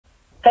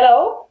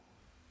Hello,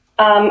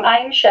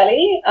 I'm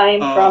Shelly.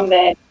 I'm Uh, from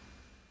the.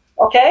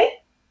 Okay.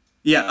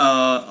 yeah.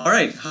 All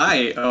right.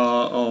 Hi.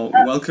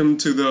 Welcome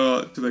to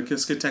the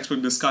Qiskit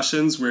textbook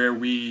discussions, where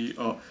we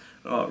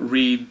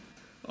read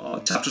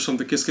chapters from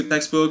the Qiskit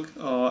textbook,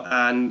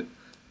 and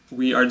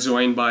we are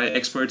joined by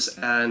experts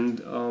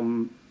and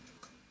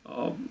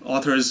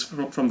authors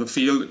from the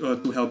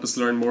field to help us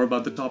learn more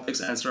about the topics,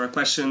 answer our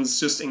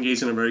questions, just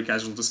engage in a very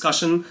casual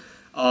discussion.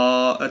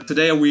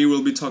 Today we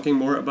will be talking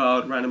more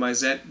about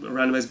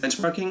randomized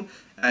benchmarking,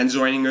 and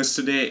joining us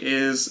today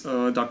is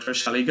Dr.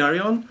 Shelly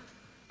Garion.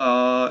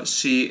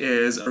 She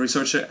is a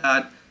researcher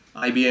at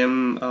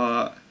IBM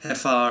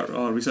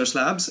HEFA Research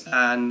Labs,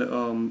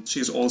 and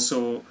she's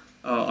also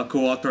a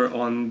co-author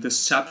on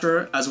this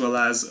chapter as well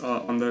as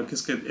on the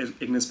Qiskit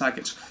Ignis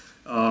package.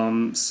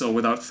 So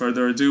without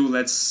further ado,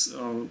 let's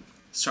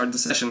start the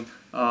session.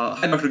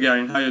 Hi, Dr.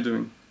 Garion, how are you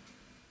doing?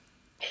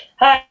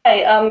 Hi.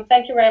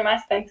 Thank you very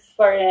much. Thanks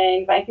for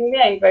inviting me.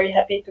 I'm very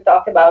happy to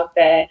talk about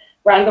the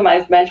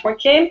randomized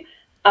benchmarking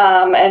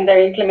and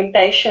their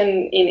implementation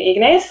in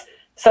Ignis.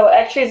 So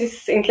actually,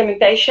 this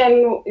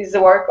implementation is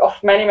the work of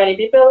many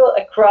people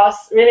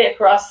across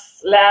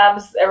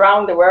labs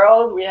around the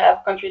world. We have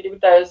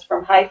contributors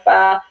from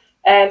Haifa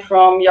and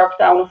from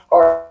Yorktown, of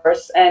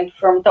course, and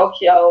from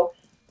Tokyo.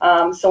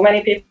 So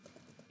many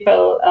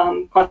people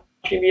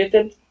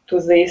contributed to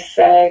this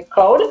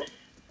code.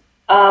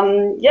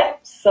 Yeah,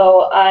 so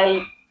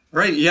I'll.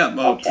 Right, yeah,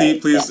 Okay,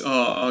 please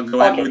yeah. go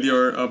ahead Okay. with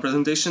your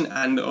presentation.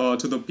 And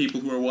to the people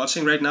who are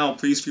watching right now,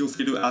 please feel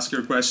free to ask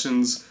your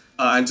questions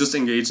and just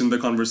engage in the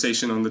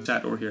conversation on the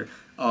chat over here.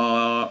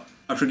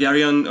 Dr.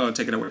 Garion,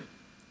 take it away.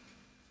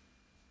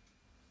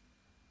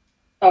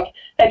 Okay,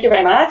 thank you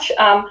very much.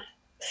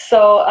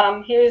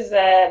 Here's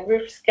a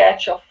brief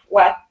sketch of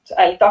what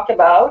I'll talk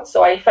about.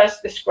 So I'll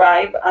first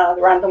describe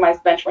the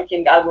randomized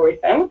benchmarking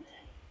algorithm.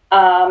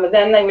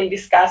 Then I will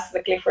discuss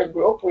the Clifford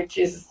group, which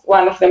is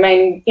one of the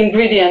main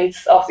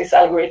ingredients of this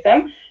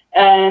algorithm,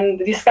 and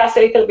discuss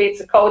a little bit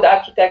the code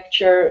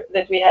architecture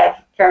that we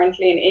have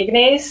currently in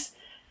Ignis.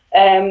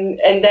 And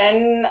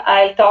then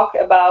I'll talk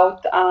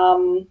about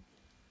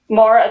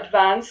more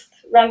advanced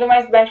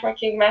randomized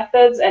benchmarking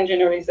methods and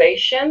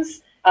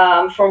generalizations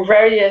from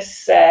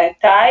various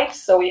types.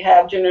 So we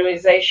have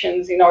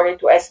generalizations in order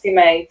to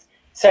estimate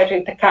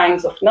certain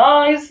kinds of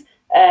noise,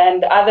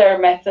 and other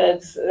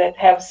methods that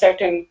have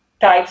certain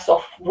types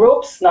of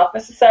groups, not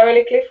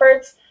necessarily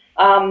Cliffords.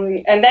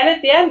 And then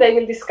at the end, I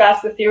will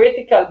discuss the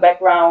theoretical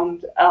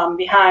background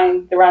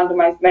behind the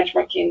randomized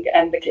benchmarking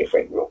and the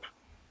Clifford group.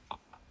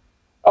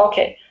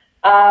 Okay,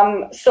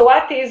 so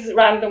what is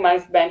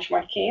randomized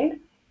benchmarking?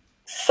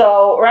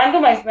 So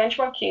randomized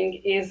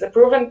benchmarking is a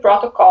proven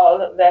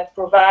protocol that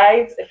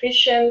provides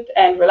efficient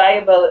and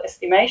reliable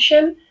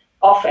estimation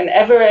of an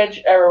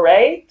average error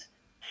rate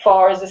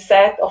for the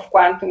set of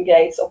quantum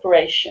gates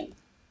operation.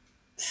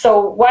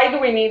 So why do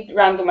we need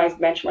randomized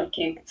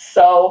benchmarking?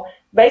 So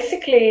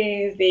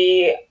basically,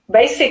 the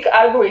basic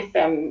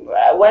algorithm,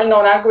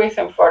 well-known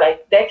algorithm for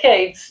like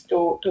decades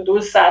to do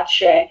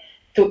such,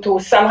 to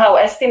somehow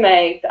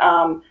estimate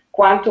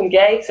quantum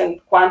gates and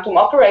quantum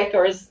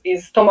operators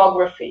is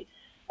tomography.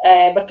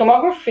 But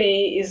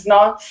tomography is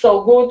not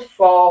so good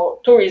for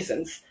two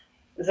reasons.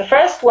 The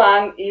first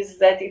one is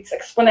that it's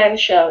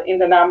exponential in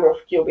the number of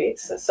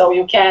qubits, so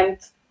you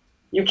can't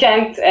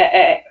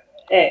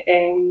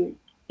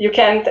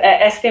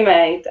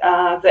estimate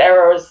the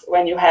errors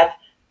when you have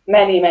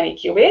many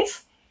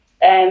qubits.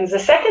 And the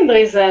second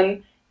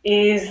reason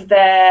is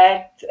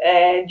that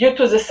due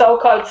to the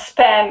so-called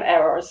spam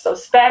errors. So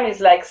spam is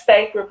like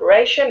state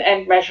preparation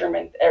and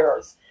measurement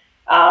errors.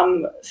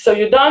 So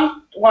you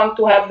don't want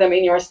to have them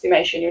in your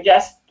estimation. You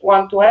just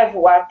want to have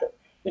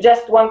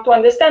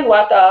understand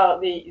what are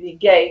the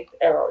gate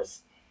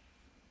errors.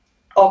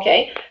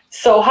 Okay,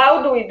 so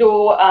how do we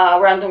do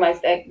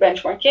randomized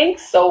benchmarking?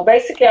 So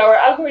basically, our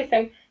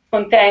algorithm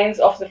contains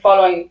of the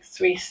following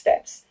three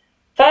steps.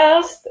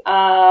 First,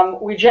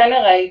 we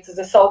generate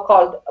the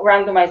so-called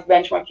randomized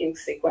benchmarking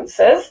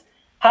sequences.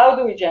 How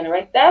do we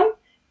generate them?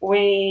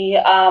 We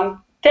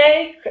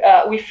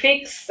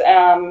fix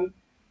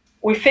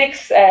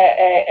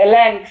a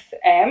length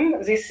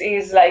m. This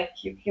is, like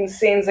you can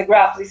see in the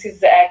graph, this is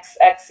the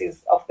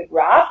x-axis of the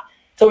graph.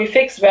 So we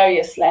fix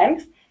various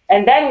lengths.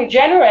 And then we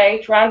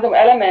generate random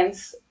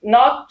elements,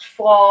 not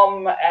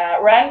from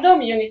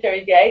random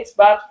unitary gates,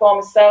 but from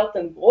a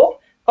certain group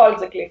called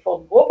the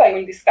Clifford group. I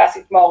will discuss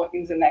it more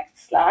in the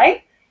next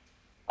slide.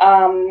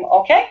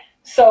 Okay,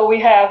 so we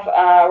have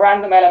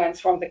random elements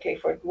from the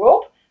Clifford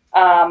group,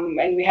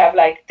 and we have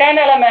like 10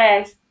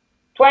 elements,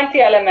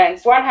 20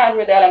 elements,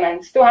 100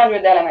 elements,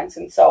 200 elements,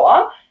 and so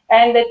on.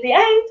 And at the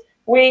end,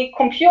 we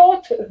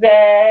compute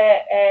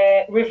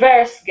the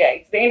reverse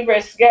gate, the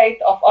inverse gate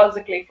of all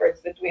the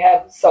Cliffords that we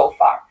have so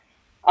far.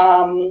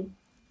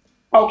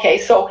 Okay,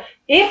 so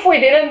if we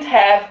didn't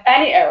have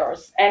any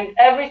errors and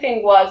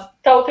everything was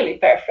totally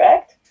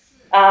perfect,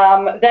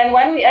 then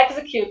when we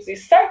execute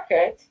this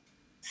circuit,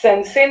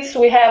 since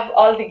we have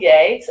all the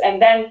gates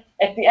and then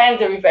at the end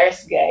the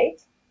reverse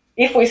gate,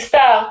 if we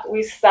start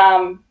with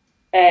some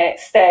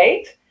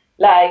state,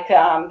 like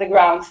the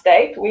ground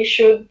state, we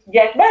should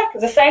get back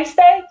the same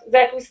state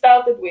that we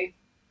started with.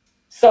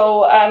 So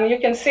you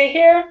can see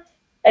here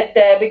at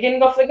the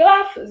beginning of the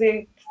graph,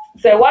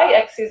 the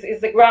y-axis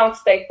is the ground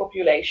state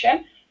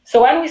population.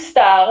 So when we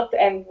start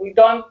and we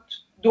don't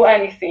do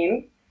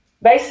anything,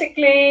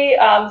 basically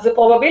the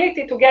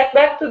probability to get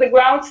back to the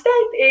ground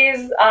state is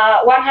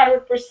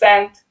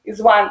 100%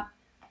 is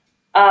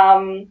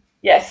 1.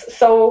 Yes,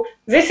 so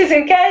this is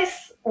in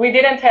case we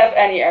didn't have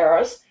any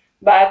errors.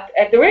 But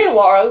at the real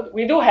world,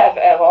 we do have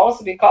errors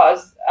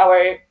because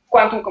our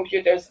quantum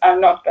computers are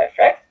not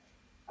perfect.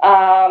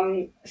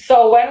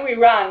 So when we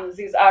run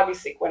these RB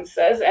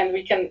sequences, and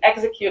we can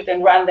execute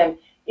and run them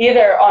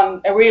either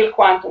on a real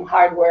quantum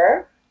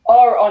hardware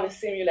or on a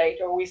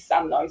simulator with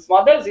some noise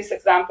model. This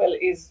example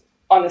is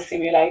on a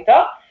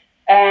simulator.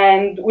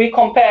 And we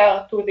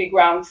compare to the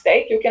ground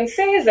state. You can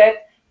see that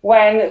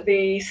when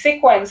the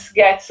sequence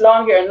gets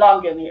longer and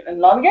longer and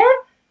longer,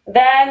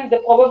 then the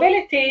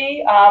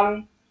probability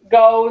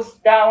goes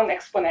down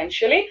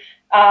exponentially.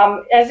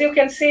 As you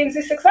can see in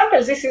this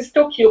example, this is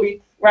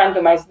 2-qubit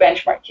randomized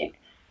benchmarking.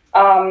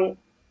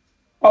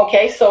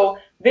 Okay, so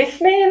this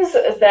means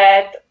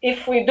that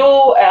if we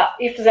do,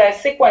 if the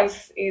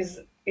sequence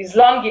is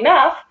long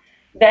enough,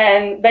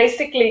 then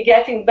basically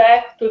getting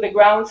back to the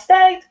ground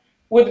state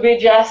would be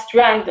just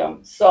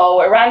random.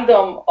 So a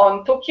random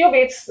on 2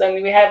 qubits,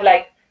 then we have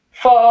like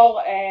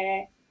 4.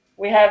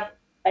 We have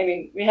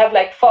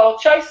like 4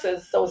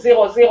 choices. So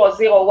 0, 0,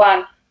 0,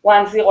 1.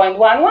 1, 0, and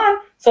 1, 1.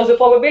 So the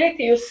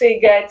probability you see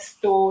gets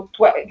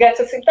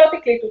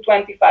asymptotically to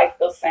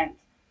 25%.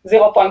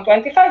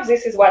 0.25,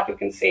 this is what you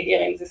can see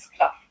here in this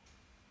graph.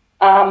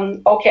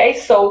 Okay,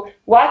 so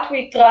what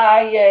we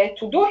try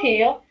to do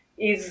here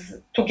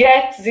is to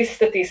get these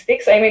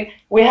statistics. I mean,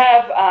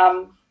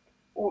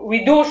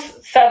 we do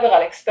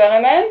several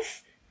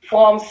experiments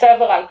from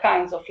several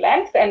kinds of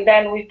length, and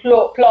then we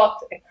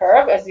plot a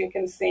curve, as you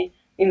can see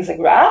in the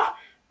graph.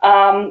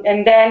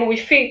 And then we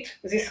fit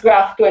this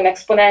graph to an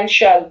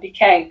exponential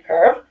decaying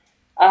curve.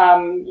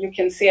 You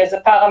can see as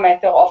a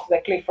parameter of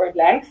the Clifford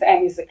length,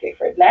 M is the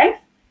Clifford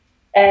length.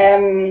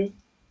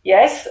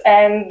 Yes,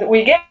 and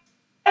we get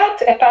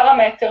a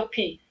parameter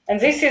P. And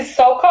this is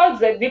so-called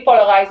the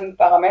depolarizing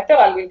parameter.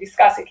 I will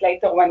discuss it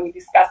later when we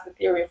discuss the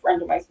theory of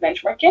randomized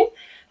benchmarking.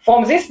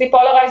 From this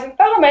depolarizing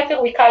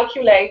parameter, we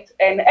calculate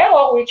an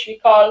error, which we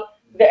call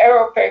the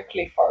error per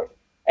Clifford.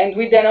 And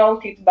we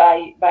denote it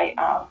by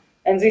R.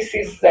 And this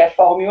is the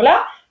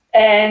formula.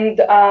 And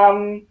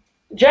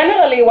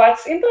generally,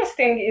 what's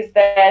interesting is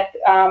that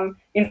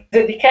in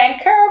the decaying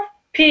curve,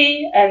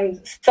 P and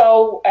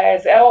so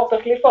as error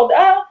per Clifford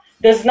R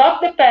does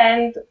not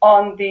depend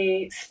on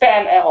the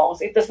spam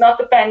errors. It does not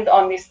depend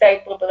on the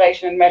state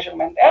preparation and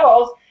measurement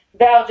errors.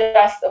 They are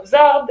just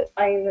observed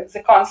in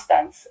the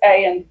constants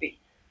A and B.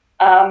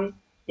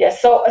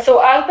 Yes.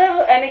 So are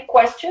there any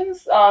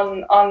questions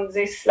on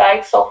this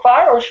slide so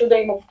far, or should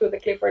I move to the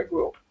Clifford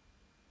group?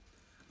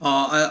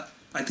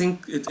 I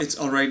think it's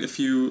all right if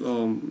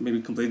you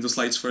maybe complete the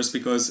slides first,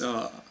 because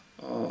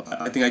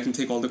I think I can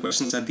take all the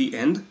questions at the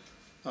end.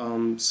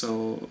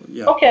 So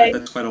yeah, okay.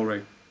 That's quite all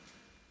right.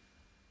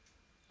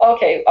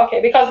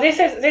 Okay, because this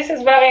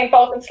is very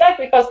important slide,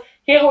 because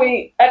here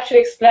we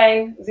actually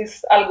explain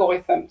this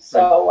algorithm.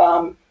 So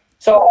right.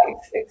 So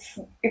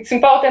it's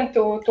important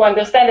to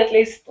understand at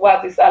least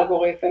what this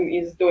algorithm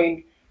is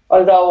doing.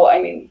 Although,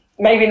 I mean,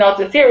 maybe not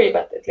the theory,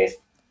 but at least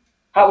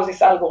how this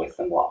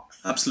algorithm works.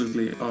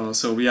 Absolutely.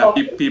 So we have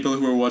people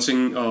who are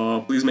watching.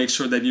 Please make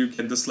sure that you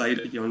get the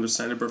slide, you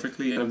understand it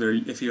perfectly, and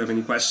if you have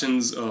any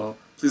questions,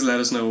 please let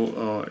us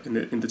know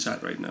in the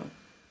chat right now.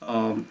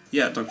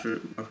 Yeah,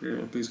 Dr.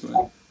 Garion, please go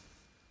ahead.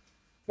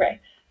 Great.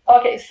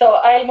 Okay, so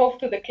I'll move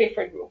to the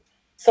Clifford group.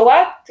 So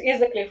what is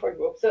the Clifford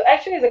group? So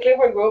actually, the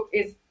Clifford group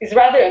is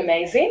rather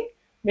amazing,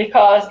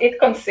 because it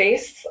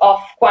consists of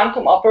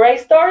quantum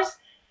operators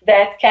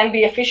that can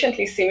be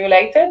efficiently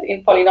simulated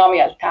in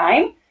polynomial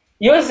time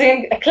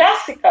using a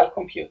classical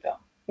computer,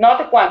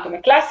 not a quantum,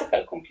 a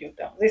classical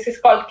computer. This is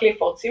called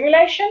Clifford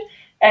simulation,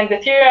 and the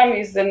theorem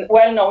is a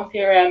well-known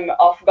theorem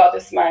of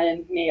Gottesman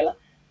and Neal,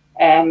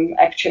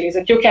 actually,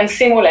 that you can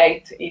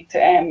simulate it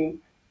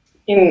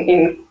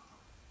in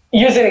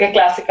using a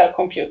classical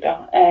computer.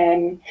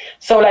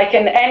 So like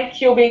an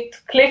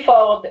n-qubit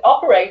Clifford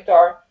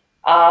operator,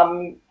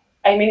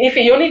 I mean, if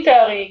a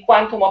unitary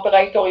quantum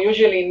operator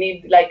usually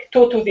need like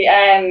 2 to the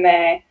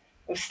n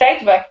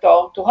state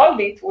vector to hold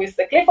it, with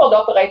the Clifford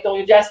operator,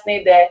 you just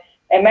need a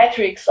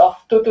matrix of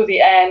 2 to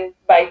the n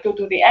by 2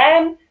 to the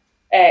n,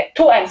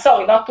 2n,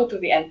 sorry, not 2 to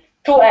the n,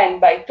 2n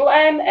by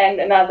 2n, and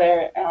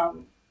another,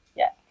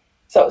 yeah.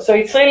 So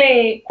it's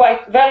really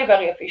quite very,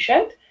 very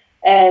efficient.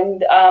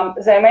 And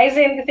the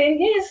amazing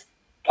thing is,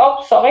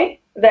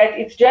 that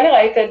it's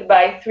generated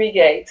by 3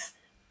 gates.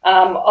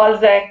 All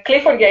the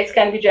Clifford gates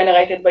can be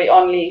generated by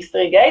only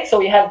 3 gates. So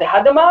we have the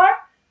Hadamard,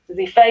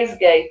 the phase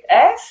gate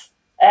S,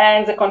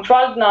 and the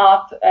controlled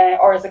NOT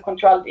or the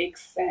controlled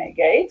X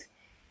gate.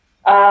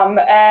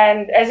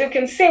 And as you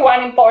can see,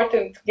 one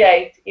important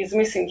gate is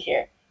missing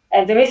here.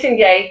 And the missing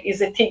gate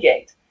is a T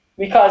gate.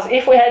 Because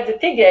if we had the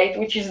T gate,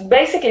 which is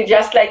basically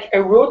just like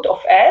a root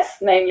of S,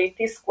 namely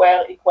T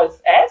squared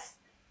equals S,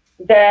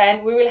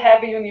 then we will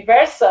have a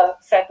universal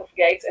set of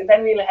gates, and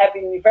then we'll have a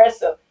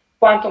universal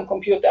quantum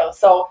computer.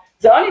 So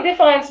the only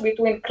difference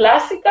between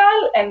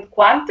classical and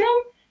quantum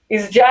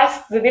is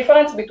just the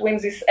difference between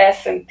this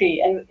S and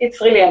T. And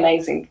it's really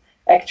amazing,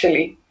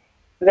 actually,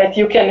 that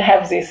you can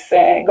have this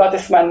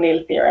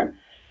Gottesman-Neal theorem.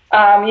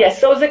 Yes,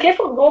 so the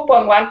Clifford group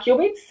on 1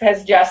 qubit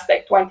has just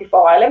like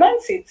 24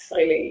 elements. It's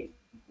really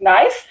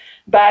nice.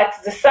 But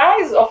the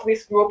size of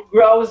this group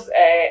grows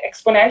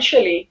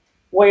exponentially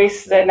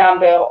with the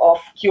number of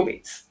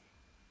qubits.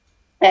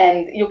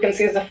 And you can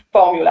see the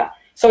formula.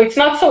 So it's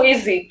not so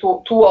easy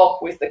to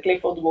work with the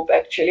Clifford group,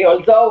 actually,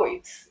 although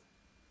it's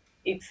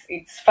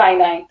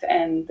finite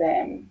and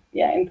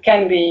and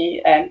can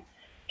be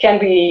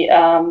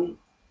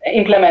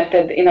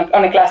implemented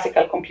on a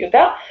classical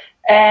computer.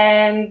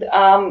 And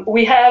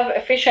we have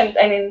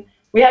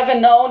a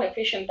known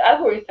efficient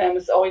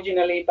algorithms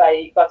originally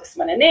by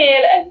Gottesman and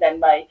Neal, and then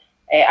by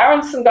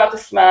Aronson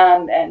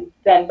Gottesman, and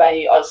then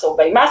also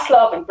by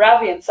Maslov and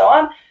Bravi and so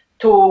on,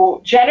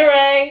 to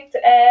generate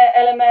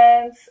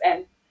elements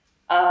and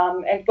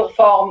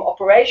perform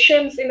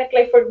operations in a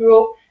Clifford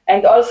group,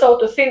 and also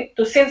to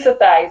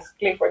synthesize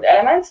Clifford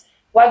elements.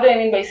 What do I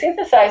mean by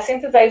synthesize?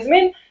 Synthesize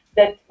means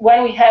that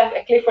when we have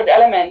a Clifford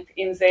element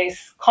in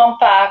this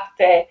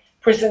compact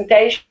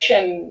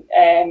presentation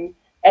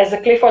as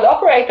a Clifford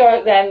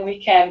operator, then we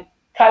can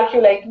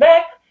calculate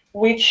back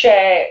which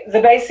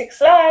the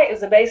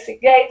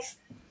basic gates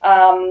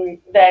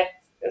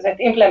that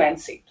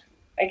implements it.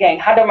 Again,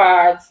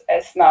 Hadamards,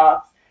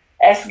 S-naughts,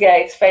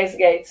 S-gates, phase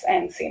gates,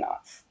 and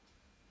C-naughts.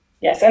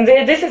 Yes, and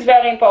this is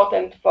very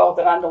important for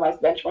the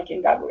randomized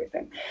benchmarking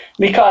algorithm,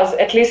 because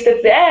at least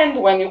at the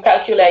end, when you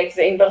calculate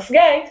the inverse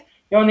gate,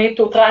 you need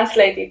to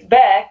translate it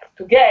back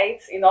to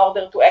gates in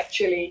order to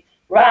actually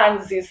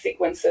run these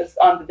sequences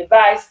on the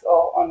device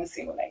or on the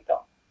simulator.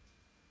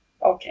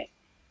 Okay.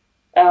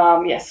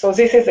 Yes, so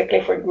this is the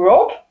Clifford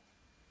group.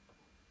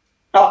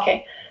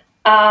 Okay.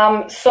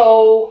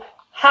 So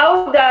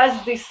how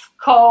does this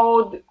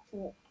code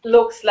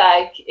looks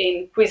like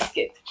in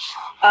Qiskit?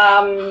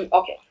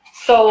 Okay.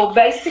 So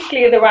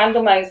basically, the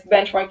randomized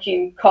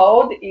benchmarking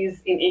code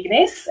is in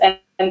Ignis,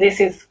 and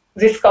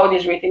this code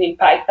is written in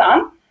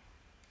Python.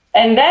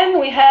 And then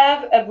we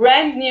have a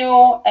brand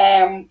new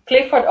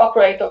Clifford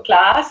operator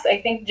class. I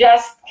think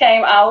just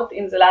came out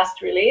in the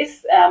last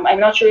release. I'm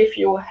not sure if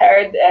you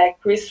heard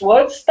Chris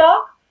Wood's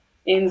talk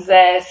in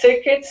the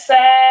circuits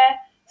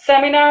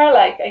seminar,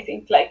 I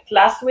think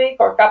last week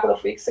or a couple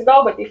of weeks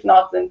ago. But if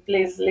not, then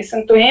please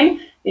listen to him.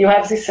 You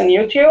have this on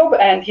YouTube,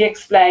 and he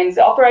explains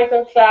the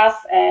operator class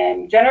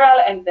in general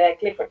and the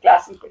Clifford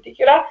class in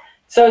particular.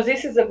 So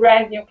this is a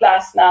brand new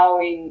class now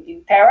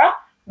in Terra.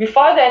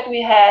 Before that,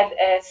 we had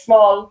a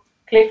small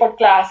Clifford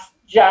class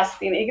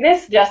just in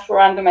Ignis, just for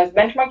randomized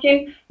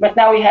benchmarking, but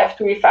now we have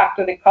to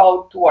refactor the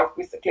code to work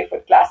with the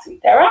Clifford class in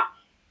Terra.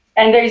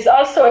 And there is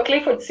also a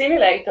Clifford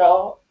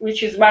simulator,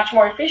 which is much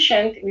more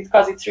efficient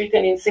because it's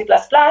written in C++,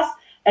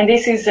 and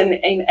this is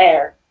in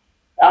R.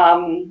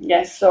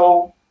 Yes,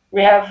 so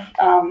we have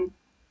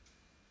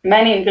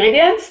many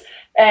ingredients.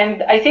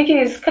 And I think in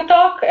his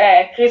talk,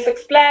 Chris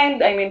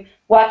explained,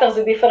 what are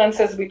the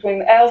differences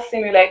between R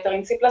simulator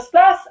in C++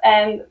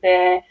 and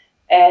the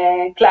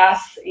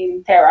class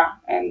in Terra?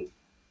 And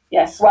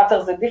yes, what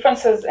are the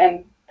differences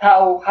and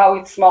how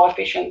it's more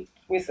efficient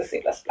with the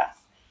C++?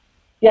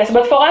 Yes,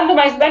 but for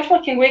randomized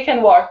benchmarking, we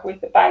can work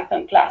with the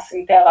Python class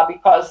in Terra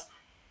because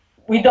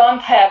we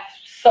don't have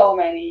so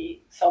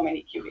many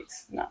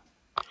qubits now.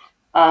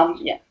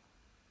 Yeah.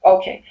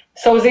 Okay.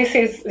 So this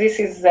is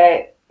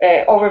the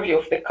overview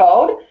of the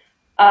code.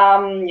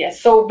 Yes.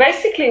 So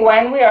basically,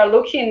 when we are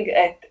looking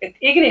at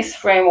Ignis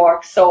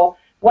framework, so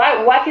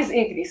what is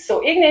Ignis?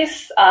 So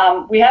Ignis,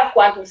 we have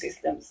quantum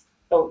systems,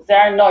 so they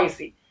are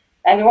noisy,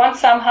 and we want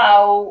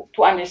somehow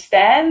to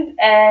understand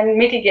and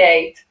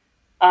mitigate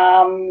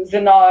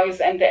the noise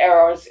and the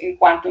errors in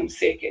quantum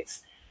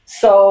circuits.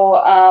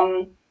 So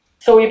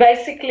we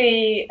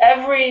basically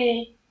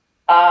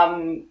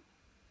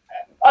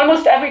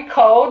almost every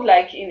code,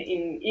 like in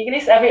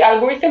Ignis, every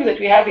algorithm that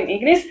we have in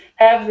Ignis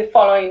have the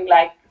following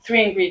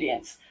 3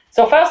 ingredients.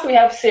 So first we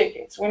have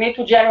circuits. We need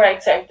to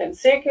generate certain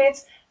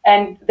circuits,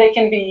 and they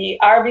can be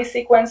RB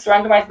sequence,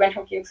 randomized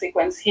benchmarking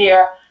sequence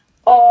here,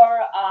 or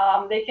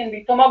they can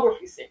be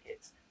tomography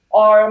circuits,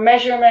 or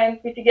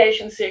measurement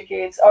mitigation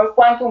circuits, or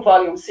quantum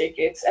volume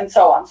circuits, and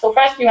so on. So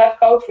first you have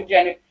code for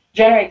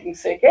generating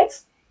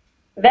circuits.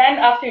 Then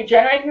after you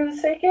generate the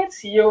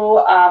circuits,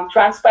 you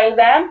transpile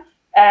them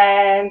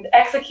and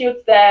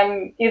execute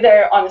them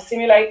either on a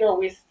simulator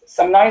with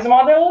some noise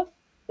model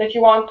that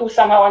you want to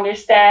somehow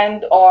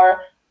understand,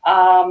 or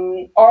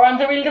on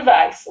the real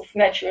device,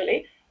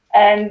 naturally.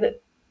 And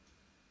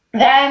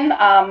then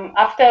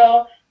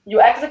after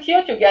you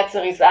execute, you get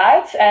the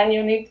results, and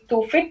you need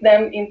to fit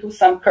them into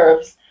some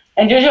curves.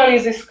 And usually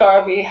this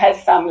curve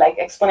has some like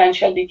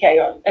exponential decay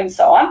and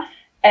so on.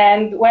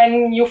 And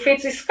when you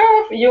fit this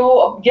curve,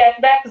 you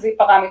get back the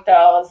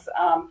parameters.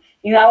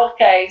 In our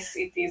case,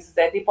 it is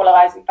the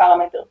depolarizing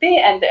parameter T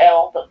and the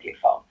error per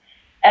Clifford.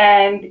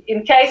 And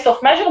in case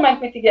of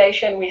measurement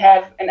mitigation, we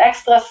have an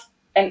extra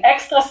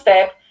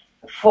step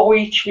for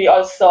which we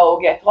also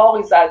get raw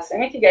results and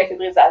mitigated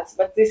results,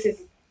 but this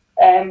is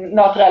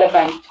not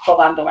relevant for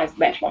randomized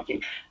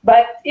benchmarking.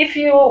 But this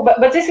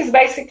is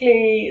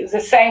basically the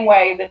same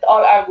way that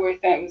all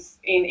algorithms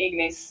in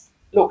Ignis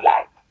look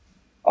like.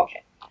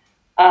 Okay.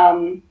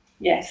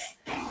 Yes.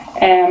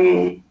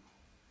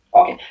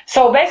 Okay.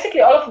 So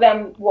basically, all of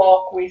them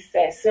work with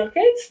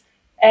circuits.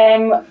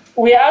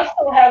 We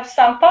also have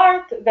some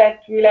part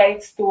that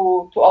relates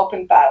to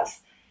OpenPulse.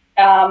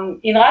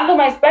 In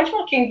randomized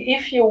benchmarking,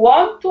 if you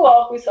want to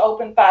work with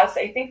OpenPulse,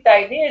 I think the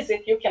idea is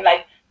that you can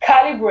like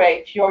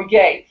calibrate your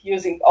gate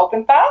using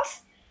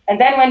OpenPulse, and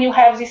then when you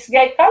have this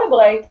gate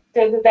calibrated,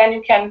 then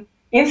you can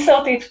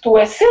insert it to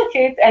a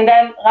circuit and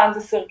then run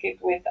the circuit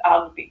with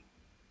RB.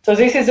 So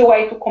this is a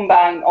way to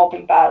combine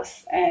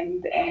OpenPulse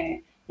and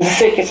the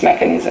circuits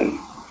mechanism.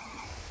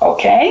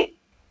 Okay.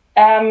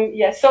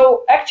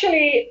 So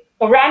actually,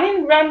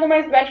 running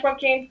randomized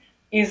benchmarking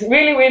is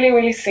really, really,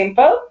 really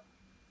simple.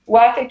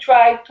 What I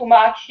tried to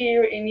mark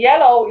here in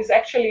yellow is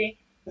actually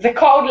the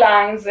code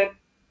lines that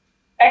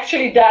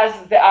actually does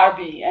the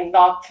RB and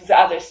not the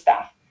other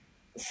stuff.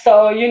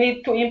 So you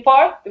need to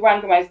import the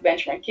randomized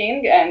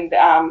benchmarking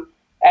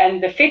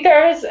and the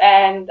fitters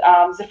and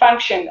the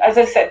function. As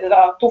I said, there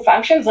are two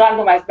functions: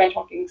 randomized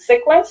benchmarking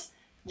sequence,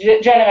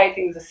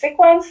 generating the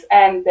sequence,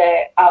 and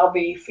the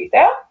RB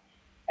fitter.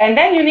 And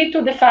then you need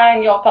to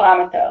define your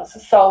parameters.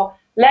 So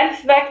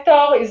length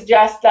vector is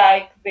just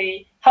like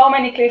how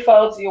many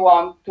Cliffords you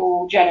want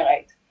to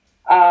generate.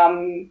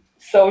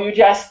 So you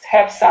just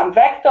have some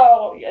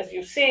vector, as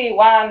you see,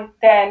 1,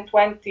 10,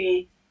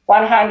 20,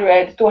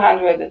 100,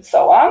 200, and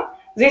so on.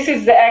 This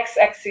is the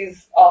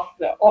x-axis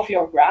of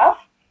your graph.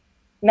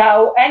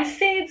 Now, and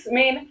seeds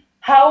mean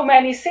how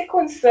many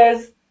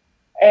sequences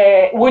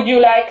would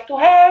you like to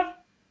have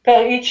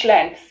per each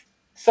length.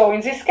 So in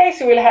this case,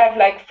 you will have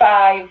like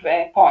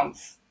 5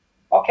 points.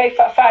 Okay,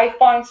 5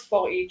 points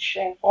for each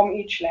from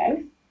each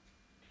length.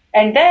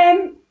 And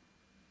then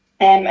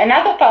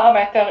another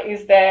parameter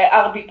is the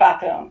RB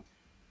pattern.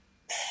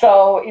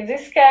 So in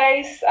this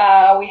case,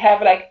 we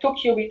have like 2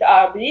 qubit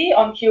RB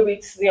on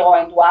qubits 0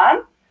 and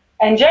 1.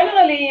 And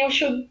generally,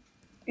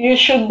 you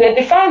should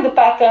define the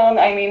pattern.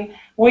 I mean,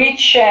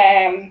 which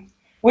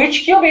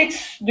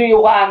qubits do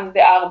you run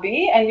the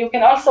RB? And you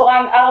can also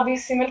run RB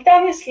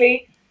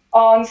simultaneously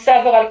on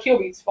several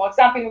qubits. For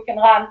example, you can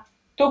run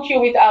 2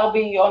 qubit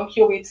RB on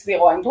qubits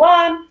 0 and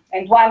 1,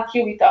 and 1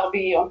 qubit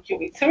RB on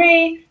qubit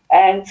 3,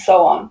 and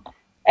so on.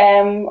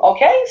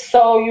 Okay,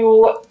 so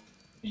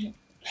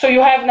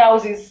you have now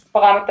these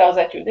parameters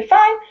that you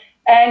define,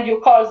 and you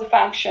call the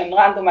function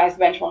randomized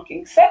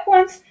benchmarking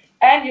sequence,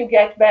 and you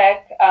get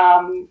back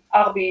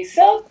RB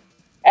circ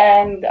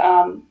and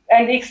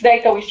X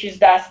data, which is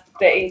just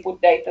the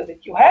input data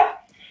that you have.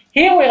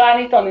 Here we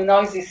run it on a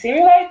noisy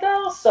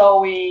simulator,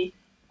 so we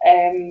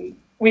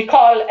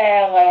call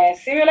R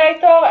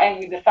simulator, and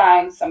we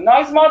define some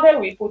noise model.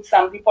 We put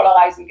some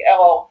depolarizing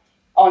error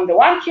on the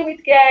 1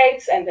 qubit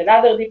gates and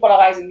another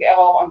depolarizing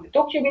error on the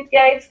 2 qubit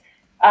gates.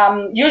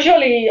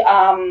 Usually,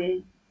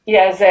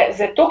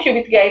 the 2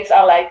 qubit gates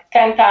are like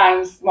 10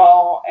 times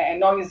more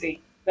noisy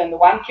than the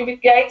 1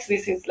 qubit gates.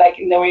 This is like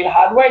in the real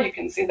hardware. You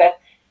can see that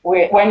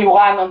when you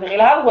run on the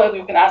real hardware,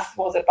 you can ask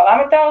for the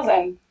parameters,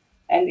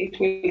 and it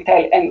will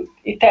tell, and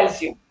it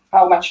tells you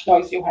how much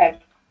noise you have.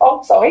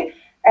 Oh, sorry.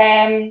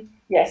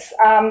 Yes.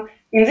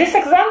 In this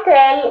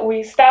example,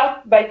 we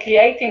start by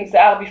creating the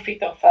RB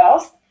fitter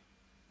first,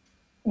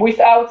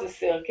 without the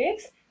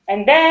circuits,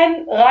 and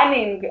then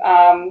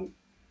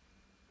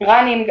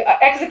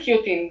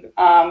executing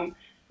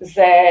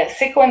the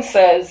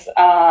sequences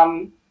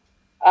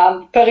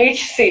per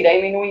each seed.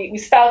 I mean, we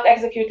start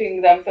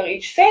executing them for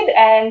each seed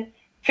and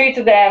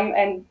fit them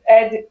and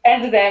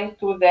add them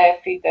to the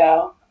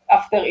fitter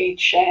after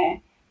each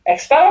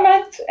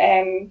experiment,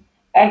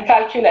 and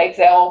calculate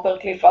the error per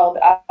Clifford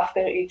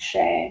after each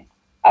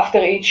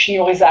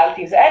new result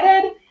is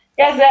added.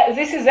 Yes,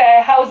 this is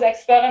how the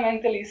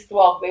experimentalists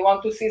work. They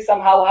want to see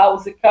somehow how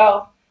the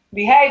curve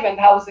behave and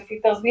how the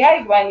fitters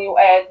behave when you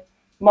add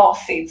more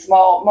seeds,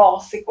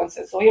 more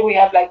sequences. So here we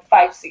have like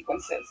 5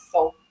 sequences.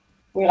 So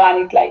we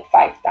run it like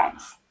 5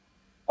 times.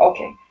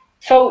 Okay.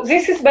 So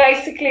this is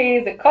basically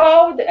the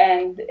code,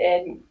 and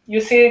you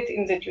see it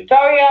in the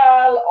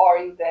tutorial or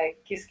in the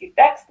Qiskit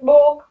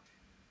textbook.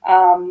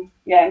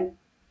 Yeah,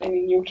 I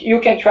mean, you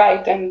can try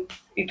it and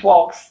it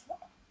works.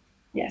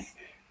 Yes.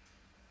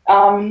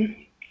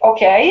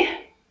 Okay.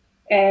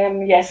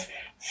 Yes.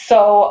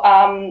 So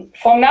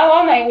from now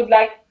on, I would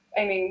like,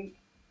 I mean,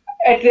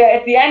 at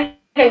the end,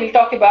 I will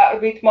talk a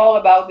bit more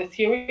about the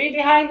theory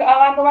behind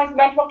our randomized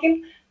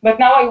benchmarking. But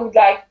now I would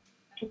like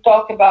to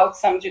talk about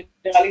some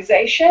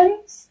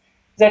generalizations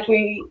that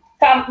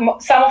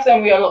some of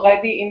them we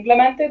already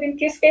implemented in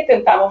Qiskit,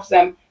 and some of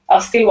them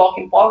are still work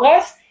in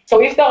progress.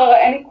 So if there are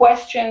any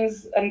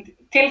questions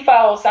until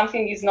far or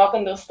something is not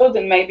understood,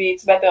 then maybe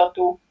it's better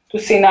to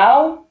see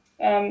now.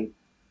 And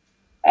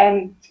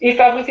if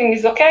everything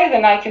is okay,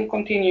 then I can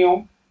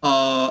continue.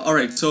 All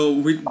right, so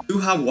we do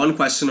have one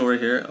question over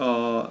here.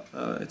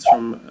 It's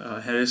from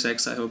Harris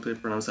X. I hope I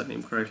pronounced that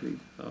name correctly.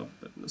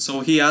 So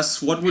he asks,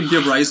 what would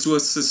give rise to a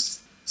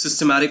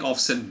systematic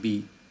offset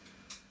B?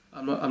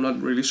 I'm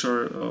not really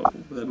sure what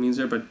that means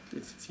there, but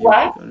if you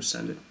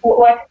understand it.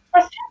 What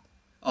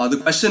question? The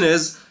question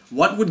is,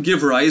 what would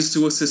give rise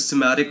to a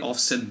systematic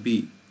offset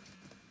B?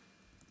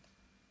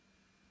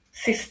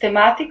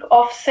 Systematic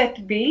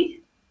offset B?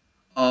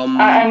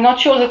 I'm not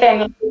sure that I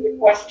understood the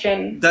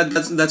question.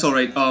 That's all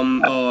right.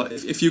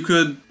 If you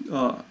could,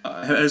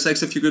 Harris,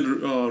 if you could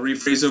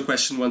rephrase your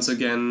question once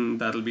again,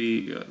 that'll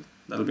be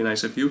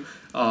nice of you.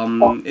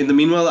 In the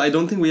meanwhile, I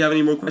don't think we have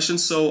any more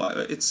questions, so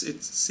it's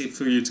safe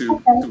for you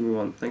to move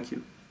on. Thank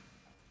you.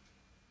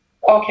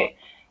 Okay.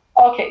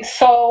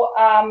 So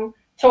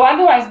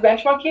randomized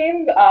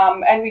benchmarking,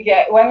 and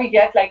when we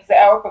get like the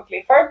error per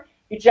Clifford,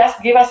 it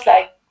just give us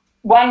like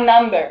one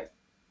number.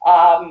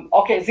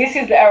 Okay, this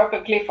is the error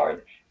per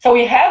Clifford. So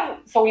we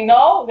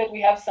know that we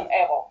have some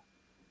error.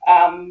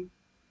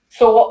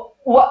 So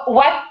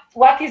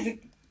what is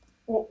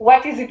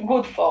it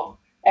good for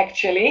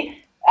actually?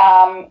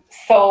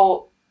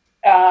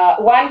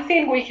 One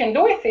thing we can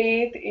do with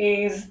it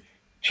is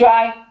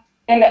try,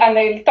 and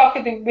I'll talk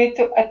a bit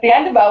at the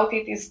end about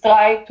it, is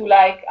try to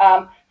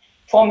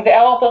from the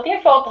error per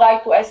Clifford, try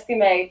to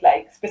estimate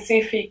like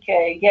specific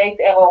gate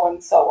error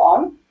and so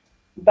on.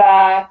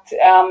 But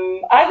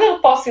other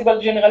possible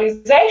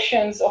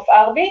generalizations of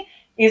RB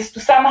is to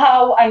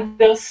somehow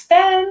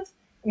understand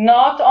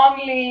not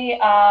only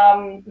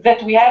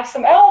that we have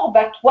some error,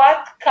 but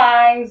what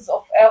kinds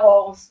of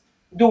errors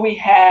do we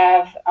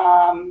have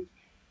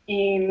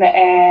in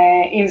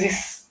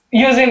this,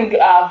 using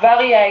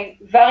various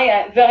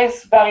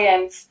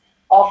variants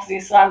of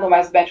these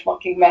randomized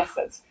benchmarking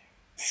methods.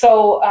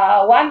 So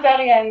one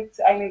variant,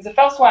 the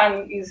first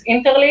one is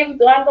interleaved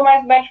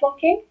randomized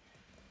benchmarking,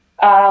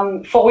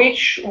 for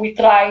which we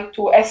try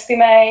to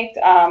estimate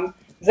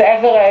the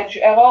average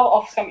error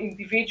of some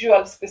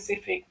individual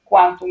specific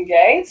quantum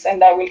gates,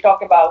 and I will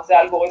talk about the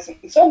algorithm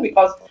soon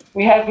because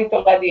we have it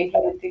already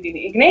implemented in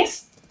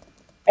Ignis.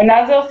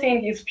 Another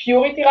thing is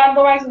purity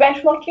randomized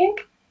benchmarking,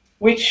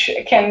 which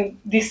can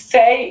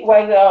say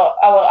whether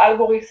our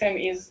algorithm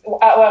is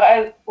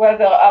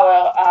whether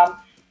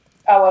our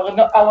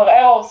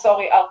errors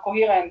are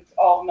coherent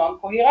or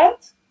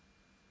non-coherent.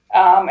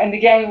 And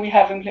again, we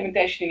have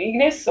implementation in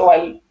Ignis, so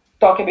I'll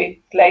talk a bit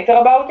later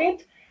about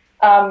it.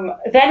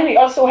 Then we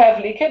also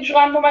have leakage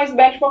randomized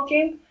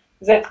benchmarking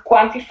that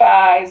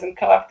quantifies and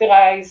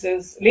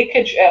characterizes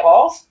leakage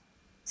errors.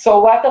 So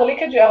what are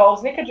leakage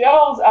errors? Leakage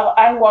errors are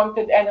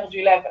unwanted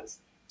energy levels.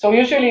 So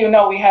usually,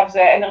 we have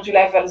the energy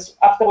levels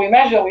after we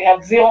measure, we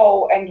have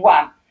 0 and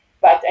 1.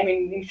 But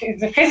in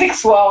the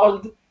physics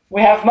world,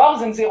 we have more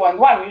than 0 and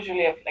 1. We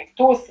usually have like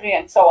 2, 3,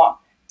 and so on.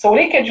 So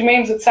leakage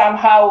means that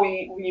somehow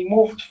we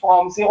moved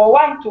from 0,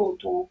 1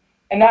 to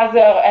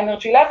another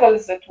energy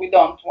levels that we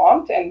don't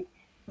want. And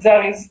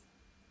there is,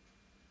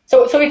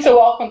 so it's a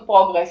work in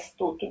progress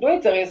to do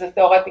it. There is a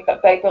theoretical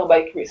paper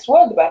by Chris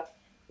Wood, but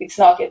it's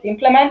not yet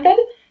implemented.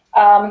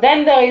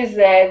 Then there is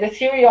the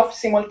theory of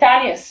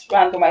simultaneous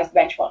randomized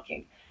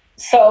benchmarking.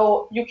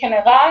 So you can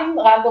run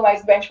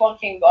randomized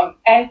benchmarking on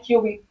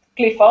n-qubit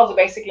Cliffords,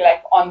 basically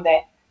like on the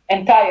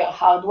entire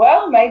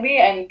hardware maybe,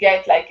 and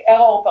get like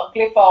error per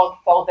Clifford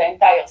for the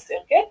entire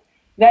circuit.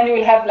 Then you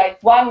will have like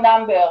one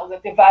number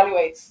that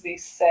evaluates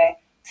this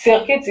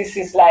circuit. This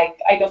is like,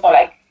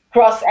 like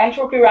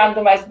cross-entropy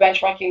randomized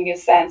benchmarking in a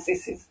sense.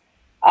 This is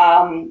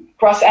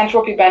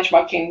cross-entropy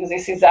benchmarking.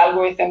 This is the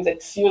algorithm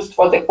that's used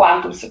for the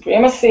quantum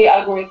supremacy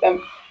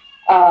algorithm,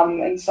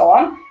 and so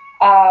on.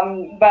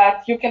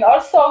 But you can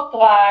also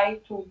try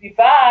to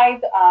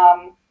divide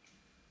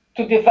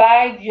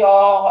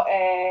your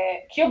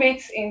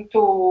qubits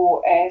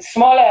into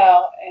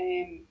smaller,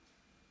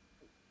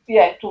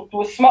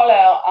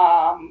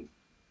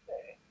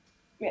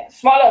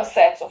 smaller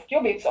sets of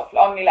qubits of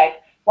only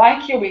like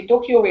 1 qubit,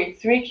 2 qubit,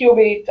 3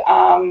 qubit,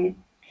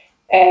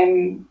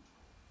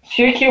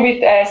 3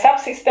 qubit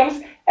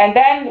subsystems, and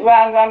then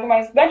run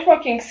randomized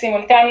benchmarking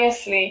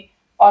simultaneously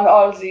on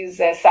all these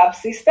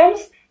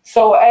subsystems.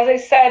 So as I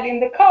said in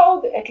the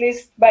code, at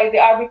least by the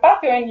RB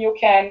pattern, you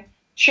can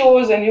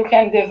choose and you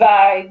can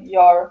divide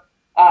your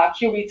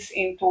qubits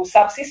into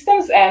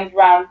subsystems and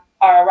run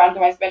our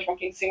randomized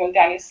benchmarking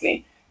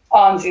simultaneously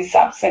on these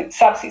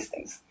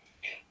subsystems.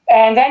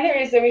 And then there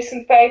is a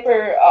recent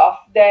paper of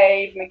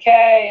Dave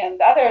McKay and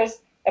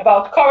others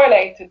about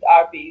correlated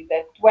RB,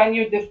 that when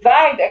you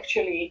divide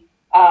actually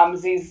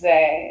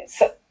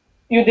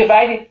you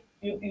divide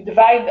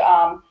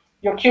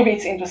your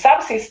qubits into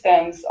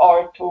subsystems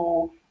or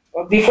to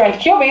different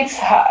qubits,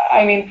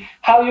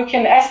 how you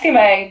can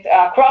estimate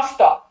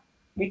crosstalk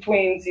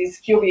between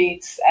these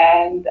qubits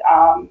and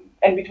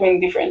between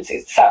different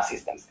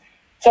subsystems.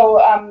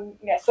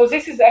 So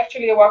this is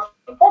actually a work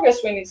in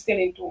progress. We still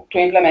need to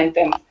implement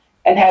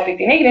and have it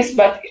in Ignis,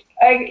 but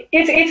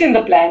it's in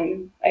the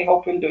plan. I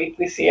hope we'll do it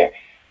this year.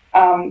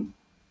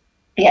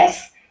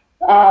 Yes.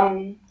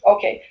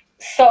 Okay.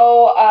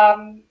 So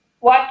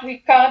what we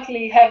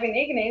currently have in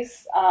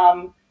Ignis,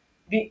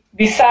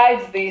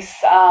 besides this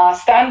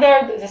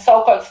standard, the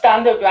so-called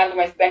standard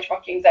randomized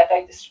benchmarking that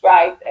I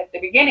described at the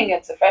beginning,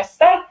 it's the first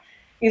step,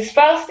 is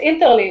first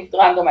interleaved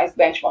randomized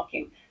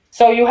benchmarking.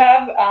 So you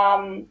have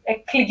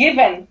a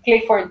given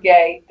Clifford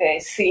gate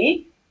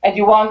C, and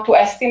you want to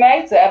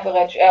estimate the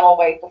average error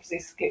rate of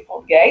this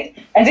Clifford gate.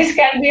 And this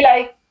can be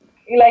like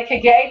a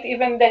gate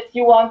even that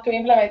you want to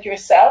implement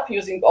yourself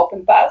using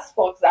OpenPath,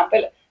 for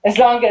example, as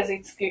long as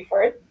it's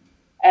Clifford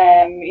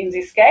in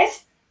this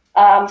case.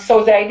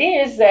 So the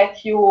idea is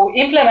that you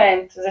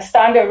implement the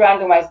standard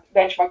randomized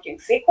benchmarking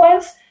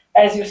sequence.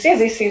 As you see,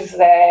 this is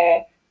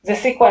the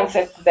sequence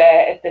at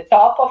the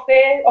top of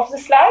the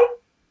slide.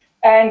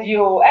 And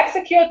you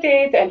execute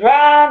it and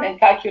run and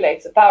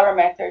calculate the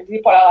parameter,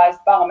 depolarized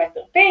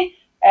parameter P,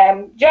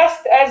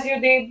 just as you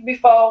did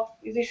before.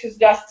 This is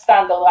just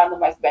standard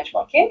randomized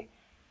benchmarking.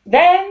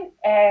 Then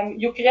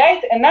you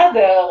create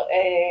another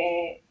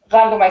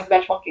randomized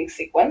benchmarking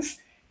sequence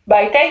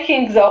by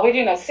taking the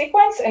original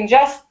sequence and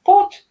just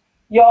put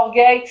your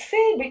gate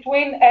C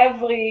between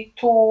every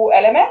two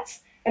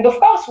elements. And of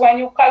course, when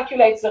you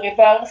calculate the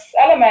reverse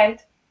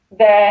element,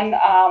 then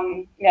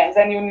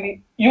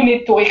you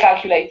need to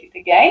recalculate it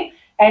again.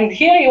 And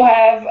here you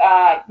have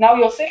now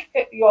your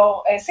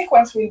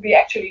sequence will be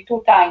actually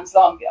 2 times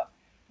longer,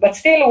 but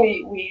still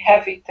we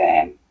have it.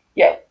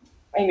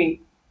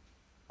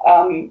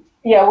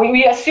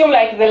 We assume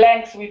like the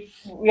length.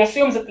 We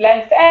assume that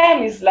length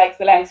m is like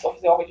the length of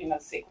the original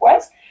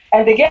sequence.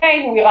 And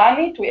again, we run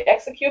it, we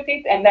execute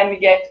it, and then we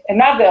get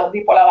another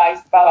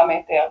depolarized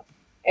parameter.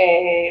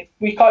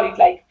 We call it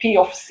like P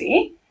of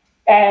C.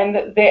 And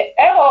the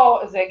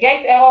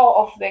gate error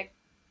of the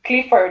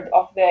Clifford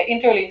of the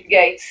interleaved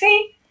gate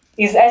C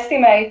is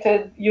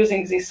estimated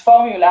using this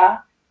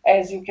formula.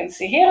 As you can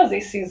see here,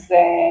 this is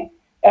the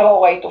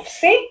error rate of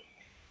C.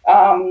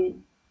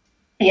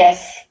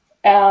 Yes.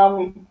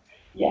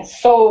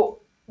 So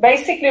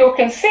basically, you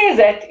can see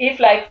that if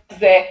like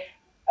the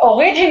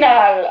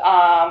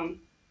original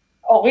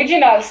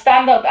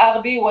standard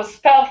RB was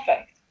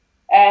perfect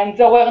and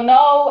there were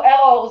no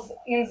errors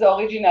in the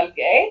original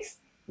gates,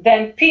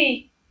 then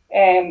P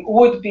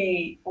would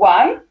be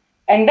 1,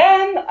 and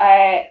then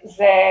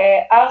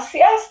the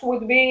RCS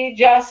would be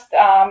just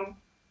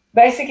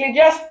basically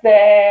just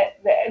the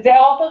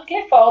error per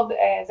Clifford,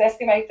 the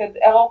estimated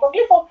error per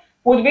Clifford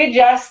would be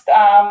just the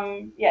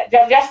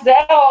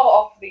error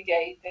of the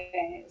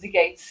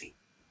gate C.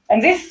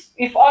 And this,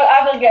 if all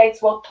other gates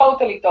were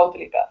totally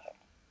perfect.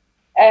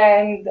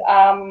 And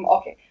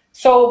okay,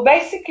 so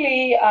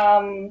basically.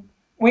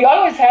 We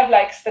always have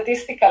like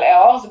statistical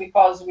errors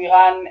because we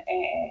run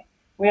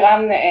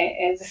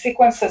the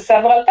sequences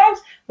several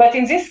times. But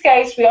in this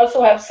case, we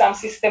also have some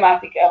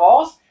systematic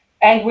errors,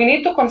 and we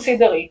need to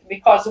consider it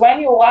because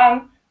when you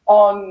run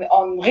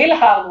on real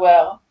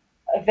hardware,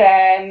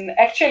 then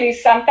actually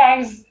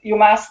sometimes you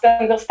must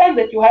understand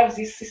that you have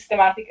this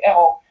systematic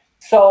error.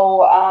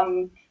 So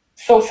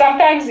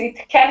sometimes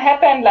it can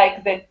happen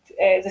like that.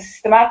 The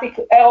systematic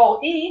error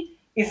E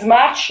is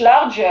much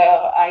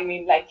larger,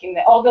 like in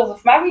the orders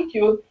of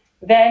magnitude,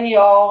 than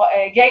your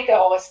gate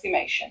error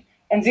estimation.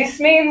 And this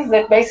means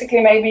that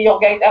basically maybe your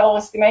gate error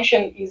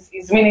estimation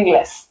is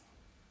meaningless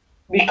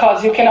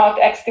because you cannot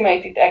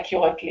estimate it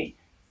accurately.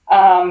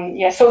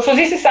 So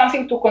this is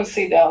something to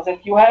consider,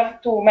 that you have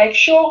to make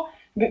sure,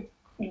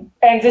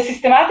 and the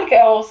systematic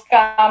errors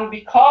come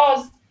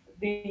because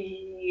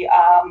the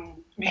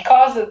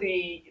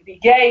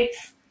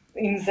gates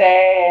in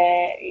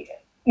the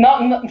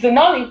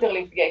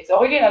non-interleaved gates, the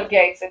original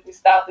gates that we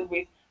started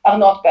with, are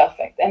not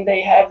perfect, and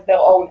they have their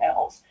own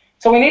errors.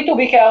 So we need to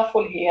be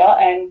careful here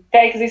and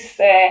take these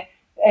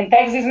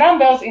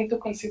numbers into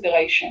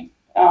consideration,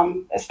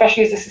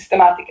 especially the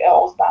systematic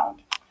errors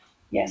bound.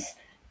 Yes.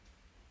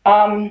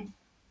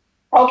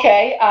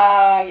 Okay.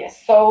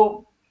 Yes.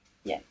 So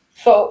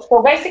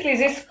basically,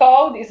 this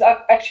code is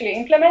actually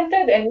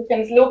implemented, and you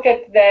can look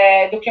at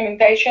the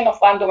documentation of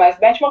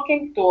randomized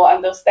benchmarking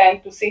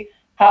to see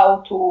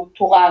how to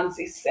run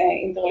this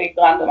interleaved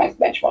randomized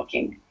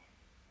benchmarking.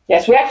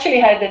 Yes, we actually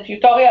had a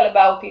tutorial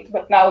about it,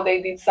 but now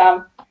they did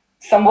some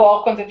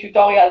work on the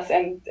tutorials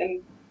and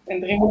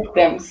removed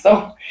them.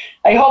 So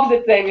I hope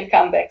that they will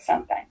come back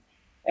sometime,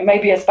 and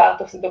maybe as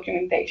part of the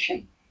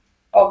documentation.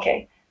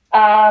 Okay.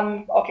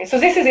 So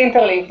this is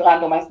interleaved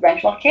randomized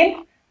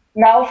benchmarking.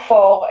 Now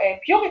for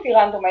purity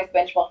randomized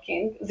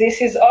benchmarking,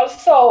 this is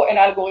also an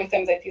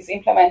algorithm that is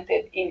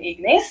implemented in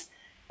Ignis.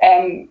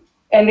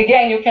 And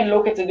again, you can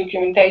look at the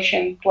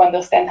documentation to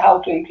understand how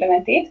to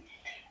implement it.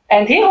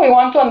 And here we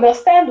want to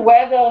understand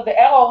whether the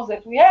errors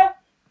that we have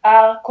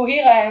are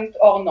coherent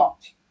or not.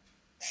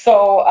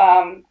 So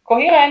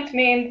coherent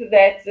means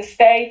that the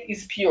state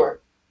is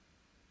pure,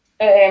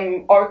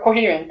 or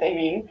coherent, that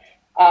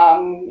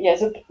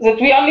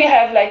we only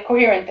have like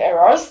coherent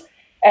errors.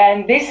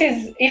 And this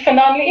is if and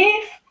only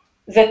if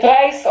the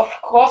trace of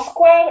cross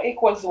square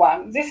equals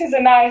 1. This is a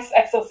nice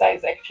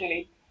exercise,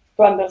 actually,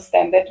 to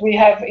understand that we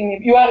are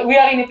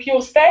in a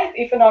pure state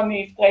if and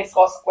only if trace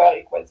cross square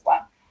equals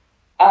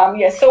 1.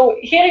 Yes, so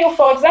here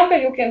for example,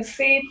 you can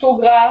see two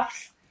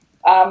graphs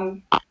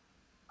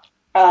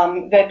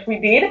that we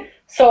did.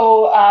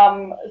 So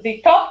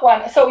the top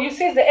one, so you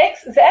see the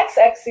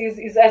x-axis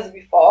is as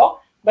before,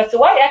 but the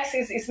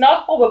y-axis is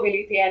not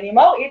probability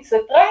anymore. It's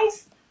a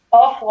trace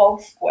of rho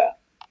square.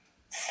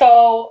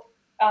 So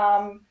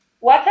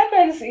what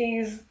happens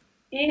is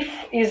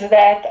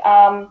that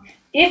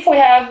if we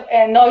have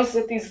a noise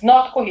that is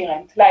not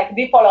coherent, like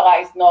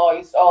depolarized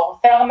noise or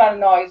thermal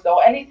noise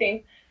or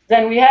anything,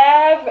 then we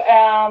have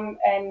an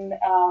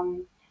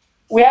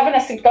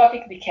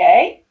asymptotic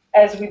decay,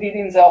 as we did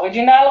in the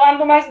original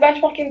randomized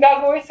benchmarking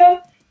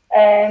algorithm.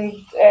 And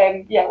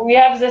yeah, we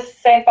have the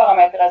same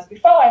parameter as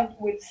before, and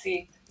we'll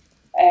see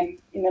it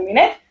in a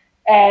minute.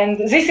 And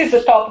this is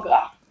the top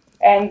graph.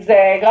 And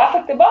the graph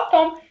at the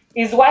bottom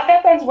is what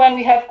happens when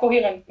we have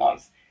coherent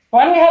noise.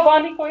 When we have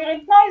only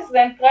coherent noise,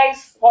 then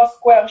trace rho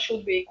square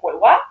should be equal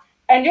 1.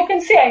 And you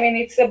can see, I mean,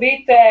 it's a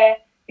bit,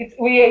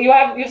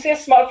 you see a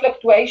small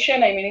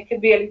fluctuation. I mean, it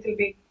could be a little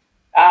bit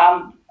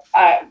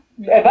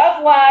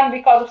above 1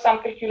 because of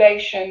some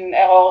calculation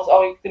errors,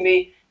 or it can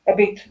be a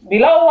bit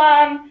below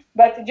 1,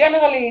 but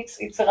generally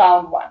it's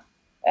around 1.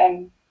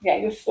 And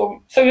yeah,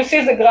 so you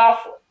see the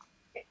graph,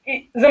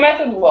 the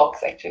method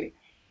works actually.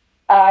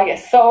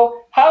 Yes,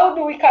 so how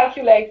do we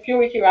calculate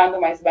purity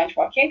randomized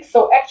benchmarking?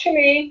 So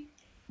actually,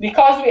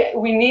 because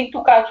we need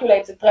to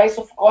calculate the trace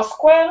of cross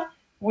square,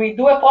 we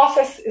do a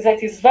process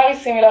that is very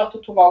similar to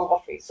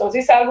tomography. So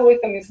this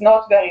algorithm is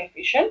not very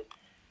efficient,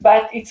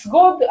 but it's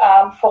good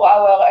for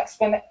our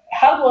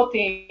hardware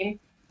team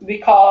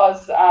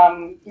because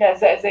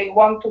they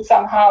want to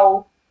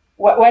somehow,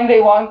 when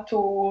they want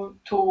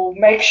to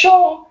make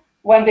sure,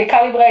 when they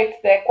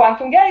calibrate the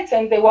quantum gates,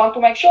 and they want to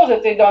make sure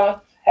that they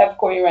don't have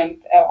coherent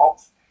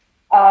errors.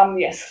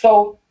 Yes,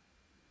 so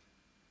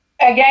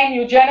again,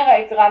 you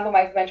generate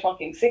randomized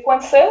benchmarking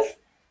sequences,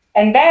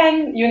 and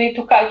then you need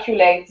to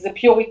calculate the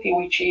purity,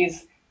 which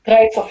is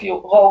trace of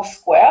your rho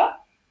square.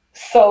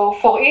 So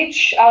for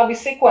each RB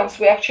sequence,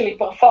 we actually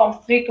perform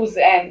 3 to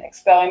the n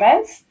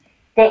experiments.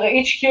 Per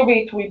each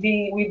qubit, we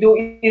do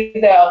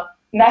either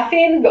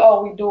nothing,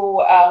 or we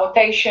do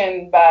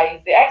rotation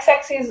by the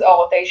x-axis,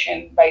 or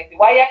rotation by the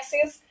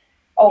y-axis,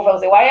 over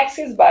the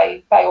y-axis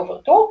by pi over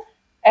 2.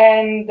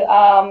 And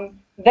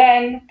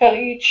then per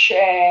each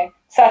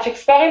such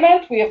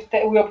experiment, we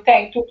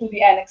obtain 2 to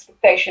the n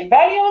expectation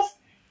values.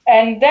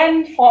 And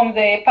then from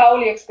the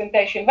Pauli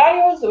expectation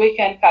values, we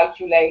can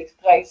calculate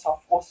trace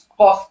of rho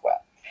square.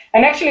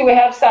 And actually, we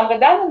have some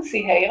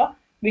redundancy here,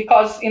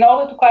 because in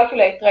order to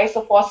calculate trace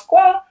of rho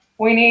square,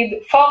 we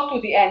need 4 to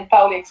the n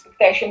Pauli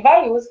expectation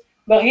values.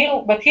 But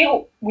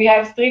here we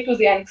have 3 to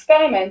the n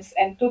experiments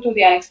and 2 to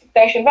the n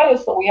expectation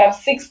values, so we have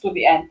 6 to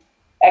the n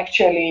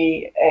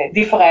actually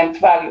different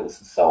values.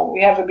 So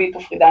we have a bit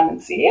of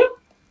redundancy here.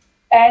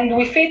 And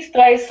we fit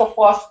trace of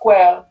rho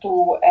square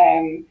to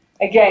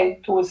again,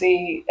 to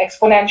the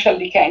exponential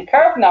decaying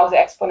curve. Now the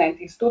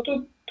exponent is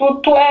 2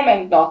 m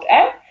and not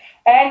m.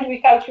 And we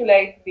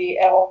calculate the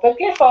error per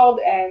Clifford,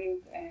 and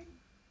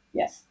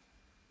yes.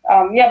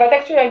 Yeah, but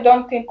actually I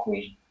don't think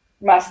we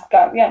must,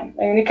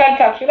 we can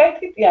calculate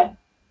it, yeah,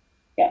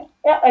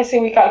 I see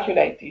we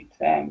calculate it,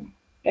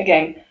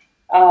 again.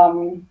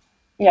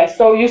 Yeah,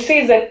 so you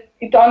see that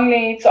it's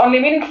only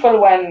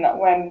meaningful when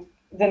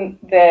the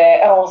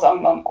errors are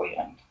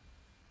non-coherent.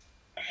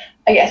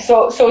 Yeah,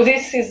 so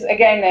this is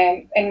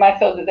again a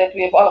method that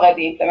we have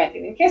already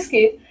implemented in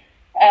Qiskit.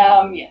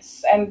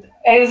 Yes, and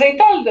as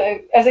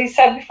I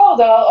said before,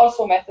 there are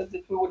also methods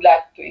that we would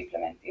like to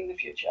implement in the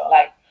future,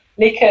 like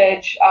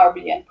leakage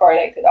RB and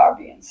correlated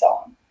RB and so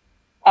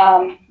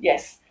on.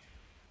 Yes.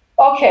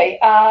 Okay,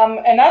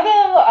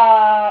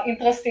 another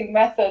interesting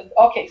method.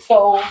 Okay,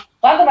 so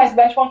randomized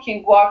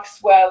benchmarking works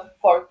well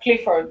for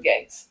Clifford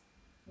gates,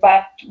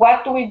 but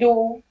what do we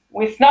do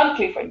with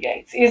non-Clifford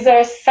gates? Is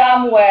there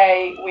some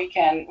way we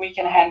can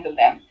handle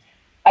them?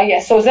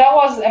 Yes, so there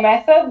was a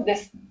method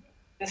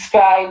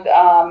described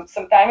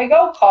some time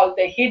ago called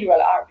the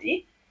dihedral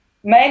RB.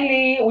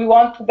 Mainly, we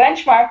want to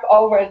benchmark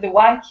over the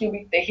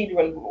 1-qubit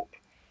dihedral group.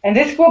 And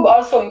this group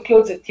also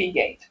includes a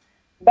T-gate.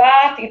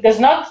 But it does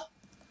not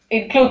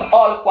include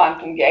all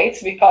quantum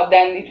gates, because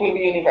then it will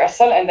be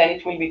universal and then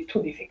it will be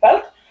too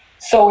difficult.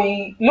 So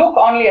we look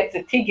only at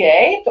the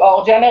T-gate,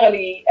 or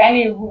generally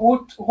any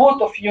root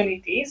of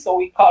unity. So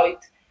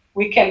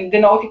we can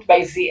denote it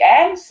by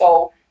Zn.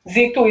 So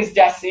Z2 is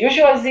just the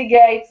usual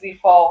Z-gate,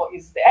 Z4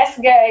 is the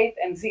S-gate,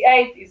 and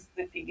Z8 is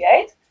the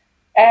T-gate,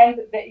 and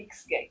the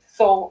X-gate.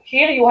 So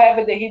here you have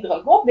a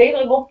dihedral group. The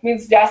dihedral group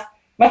means just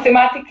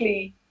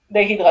mathematically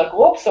dihedral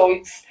group. So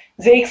it's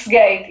the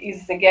X-gate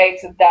is the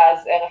gate that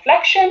does a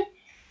reflection,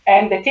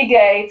 and the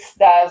T-gate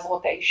does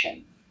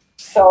rotation.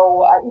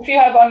 So if you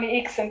have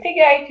only X and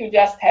T-gate, you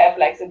just have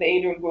like the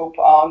dihedral group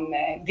on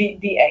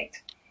D8.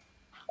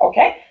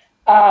 Okay?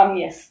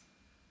 Yes.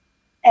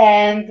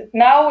 And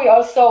now we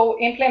also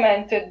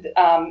implemented,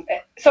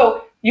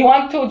 so you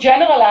want to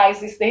generalize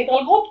this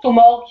dihedral group to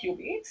more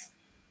qubits.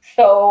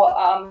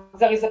 So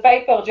there is a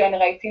paper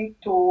generating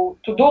to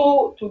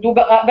do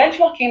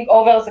benchmarking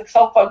over the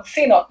so-called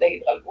C0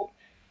 dihedral group.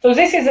 So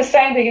this is the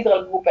same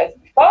dihedral group as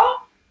before,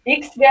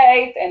 X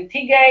gate and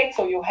T gate,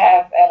 so you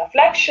have a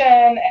reflection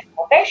and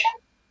rotation,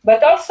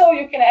 but also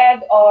you can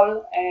add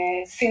all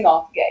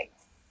C0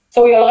 gates.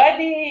 So we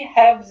already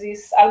have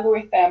this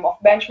algorithm of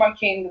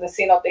benchmarking the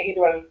C0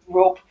 dihedral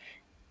group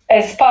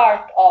as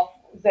part of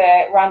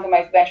the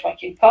randomized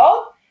benchmarking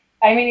code.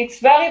 I mean, it's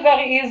very,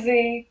 very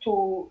easy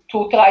to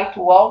try to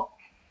work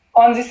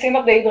on the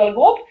C0 dihedral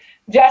group.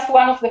 Just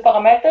one of the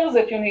parameters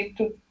that you need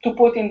to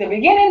put in the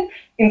beginning,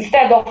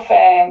 instead of,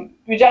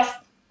 you just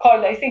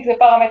call, I think the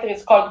parameter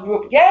is called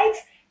group gates,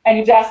 and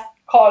you just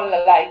call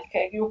like,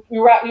 you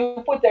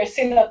put their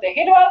C0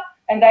 dihedral,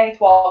 and then it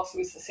works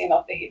with the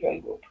C0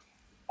 dihedral group.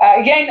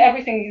 Again,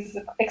 everything is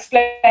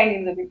explained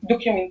in the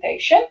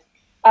documentation.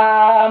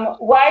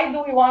 Why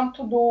do we want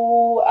to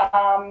do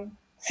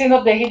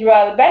C0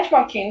 dihedral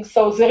benchmarking?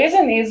 So the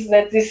reason is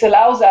that this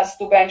allows us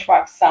to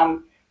benchmark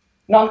some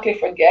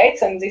non-Clifford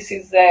gates, and this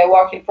is a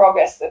work in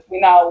progress that we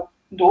now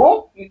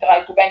do. We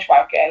try to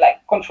benchmark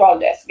like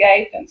controlled S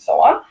gate and so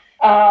on.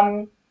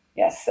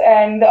 Yes,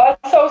 and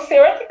also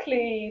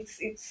theoretically,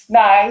 it's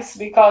nice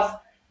because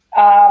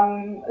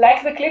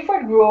like the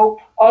Clifford group,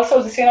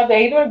 also the C0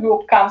 dihedral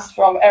group comes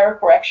from error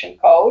correction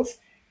codes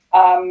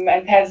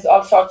and has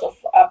all sorts of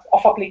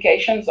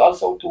applications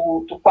also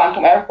to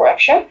quantum error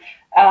correction.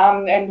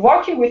 And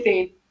working with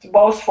it,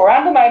 both for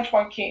randomized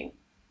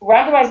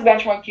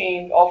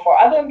benchmarking or for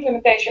other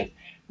implementations,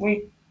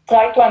 we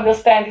try to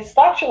understand its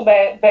structure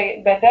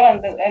better,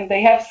 and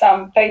they have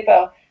some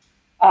paper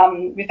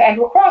with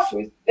Andrew Cross.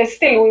 We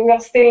will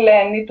still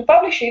need to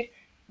publish it,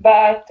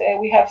 but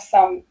we have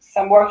some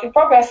work in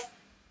progress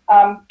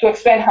to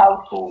explain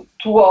how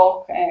to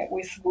work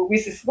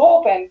with this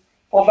group and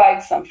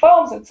provide some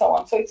forms and so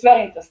on. So it's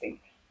very interesting.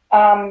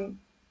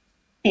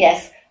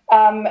 Yes.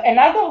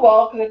 Another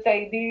work that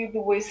I did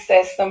with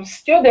some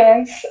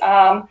students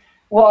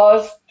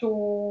was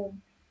to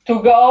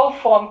go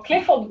from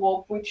Clifford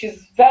group, which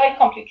is very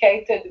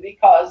complicated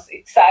because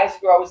its size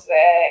grows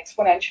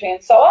exponentially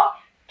and so on,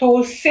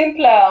 to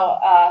simpler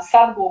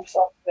subgroups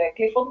of the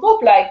Clifford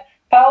group, like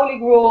Pauli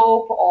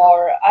group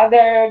or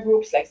other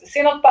groups like the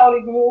C0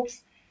 Pauli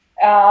groups.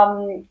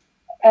 And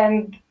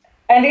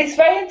it's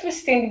very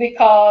interesting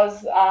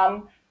because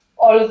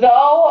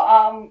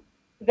although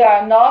they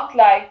are not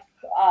like,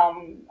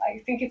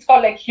 I think it's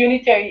called like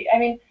unitary, I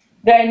mean,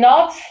 they're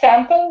not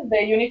sampled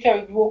the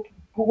unitary group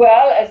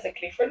well as the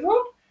Clifford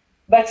group,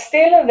 but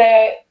still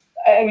they're,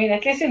 I mean,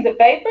 at least in the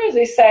papers,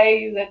 they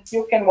say that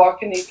you can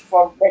work in it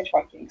for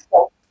benchmarking.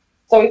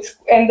 So it's,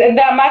 and they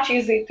are much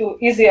easier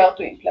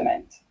to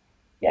implement.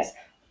 Yes.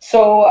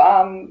 So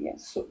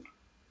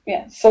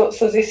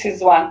so this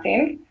is one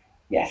thing.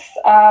 Yes.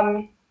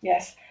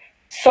 Yes.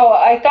 So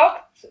I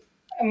talked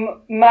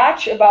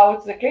much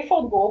about the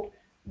Clifford group,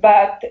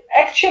 but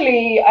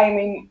actually, I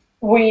mean,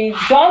 we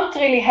don't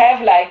really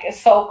have like a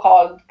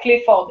so-called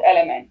Clifford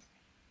element.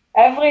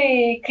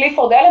 Every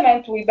Clifford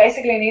element, we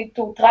basically need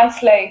to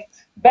translate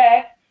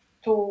back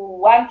to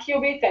 1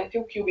 qubit and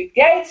 2 qubit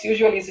gates.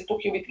 Usually the 2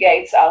 qubit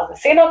gates are the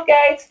C0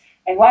 gates,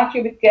 and 1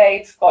 qubit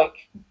gates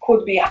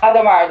could be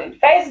Hadamard and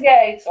phase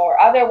gates, or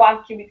other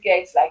 1 qubit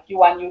gates like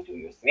U1, U2,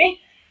 U3.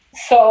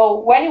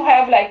 So when you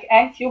have like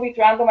n qubit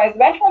randomized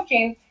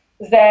benchmarking,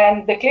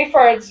 then the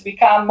Cliffords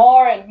become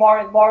more and more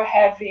and more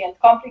heavy and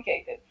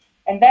complicated.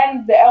 And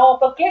then the error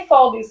per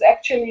Clifford is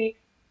actually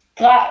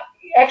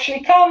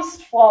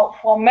comes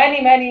from many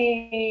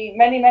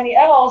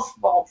errors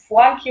of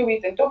 1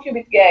 qubit and 2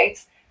 qubit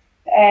gates,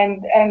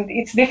 and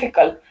it's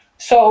difficult.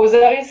 So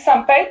there is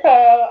some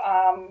paper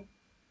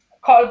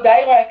called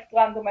direct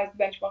randomized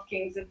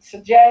benchmarking that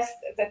suggests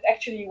that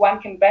actually one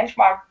can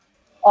benchmark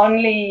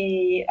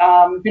only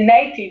the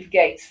native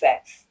gate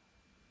sets.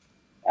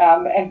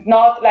 And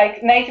not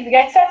like native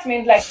gate sets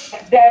means like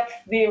depth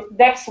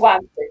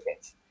 1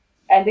 circuits.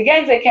 And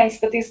again, they can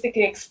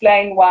statistically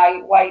explain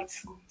why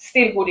it's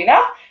still good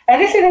enough.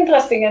 And this is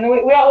interesting, and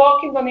we are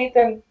working on it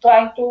and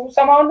trying to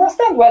somehow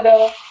understand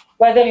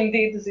whether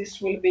indeed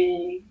this may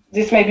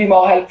be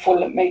more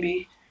helpful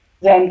maybe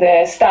than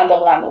the standard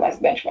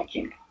randomized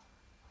benchmarking.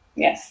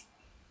 Yes.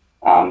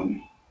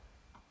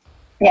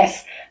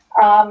 Yes.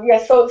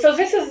 Yes. So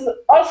this is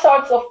all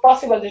sorts of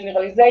possible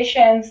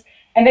generalizations.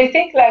 And I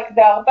think like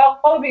there are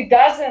probably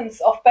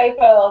dozens of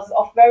papers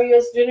of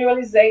various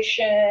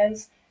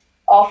generalizations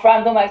of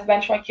randomized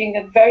benchmarking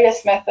and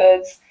various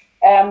methods.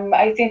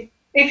 I think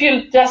if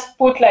you just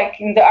put like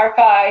in the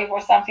archive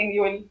or something,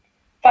 you will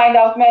find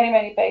out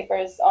many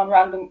papers on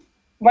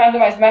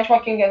randomized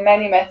benchmarking and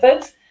many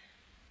methods.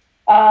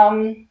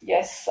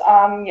 Yes.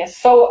 Yes.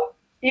 So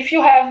if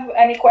you have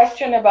any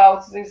question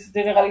about these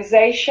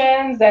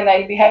generalizations, then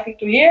I'll be happy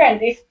to hear.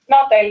 And if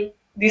not, I'll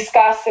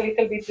discuss a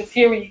little bit the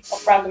theory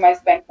of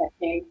randomized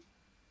benchmarking.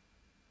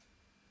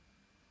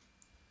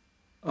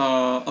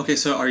 Okay,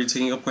 so are you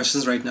taking up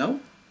questions right now?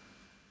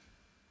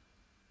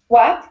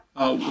 What?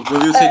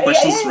 Will you take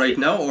questions right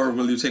now, or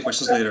will you take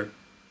questions later?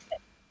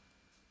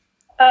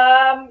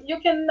 You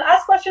can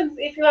ask questions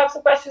if you have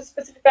some questions,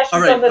 specific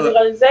questions right, on the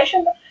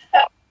generalization.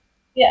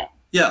 Yeah.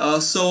 Yeah,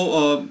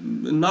 so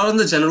not on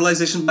the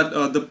generalization,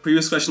 but the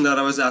previous question that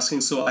I was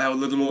asking, so I have a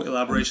little more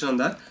elaboration on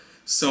that.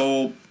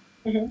 So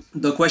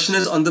the question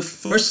is on the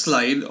first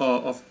slide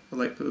of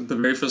like the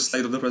very first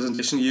slide of the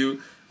presentation,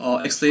 you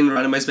explained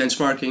randomized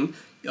benchmarking.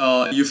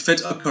 You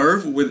fit a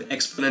curve with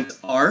exponent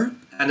R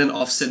and an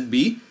offset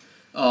B.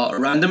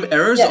 Random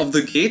errors of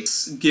the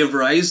gates give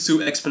rise to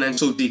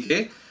exponential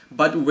decay,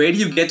 but where do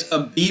you get a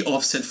B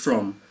offset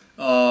from?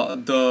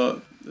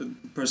 The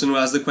person who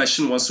asked the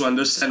question wants to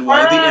understand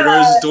why the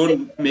errors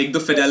don't make the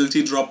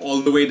fidelity drop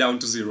all the way down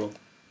to 0.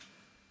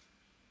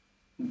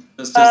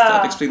 Does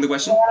that explain the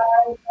question?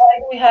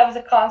 We have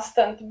the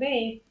constant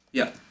B.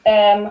 Yeah.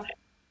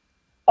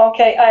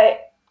 Okay.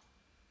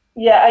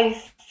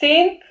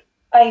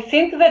 I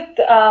think that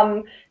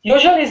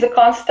usually the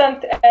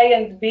constant A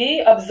and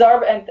B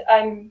absorb,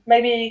 and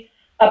maybe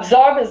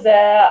absorb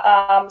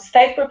the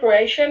state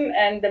preparation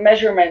and the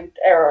measurement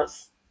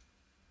errors.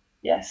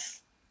 Yes.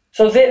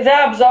 So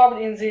they're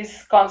absorbed in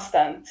this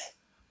constant.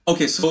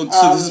 Okay, so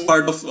this is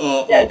part of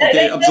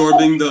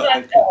absorbing the.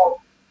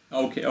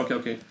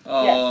 Okay.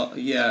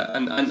 Yeah,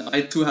 and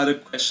I too had a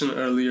question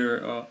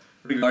earlier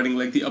regarding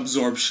like the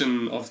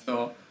absorption of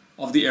the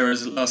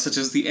errors, such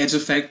as the edge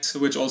effect,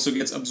 which also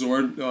gets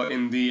absorbed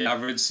in the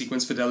average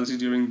sequence fidelity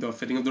during the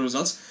fitting of the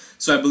results.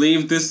 So I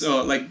believe this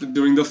like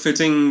during the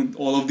fitting,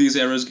 all of these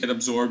errors get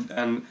absorbed,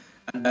 and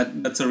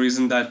that's a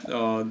reason that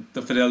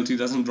the fidelity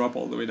doesn't drop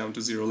all the way down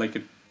to 0. Like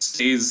it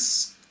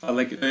stays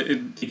like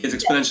it decays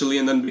exponentially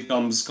and then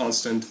becomes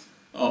constant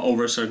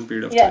over a certain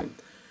period of time.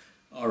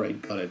 All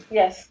right, got it.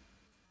 Yes.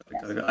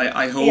 Got it.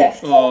 I hope.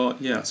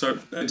 Yeah. So,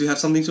 do you have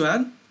something to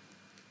add?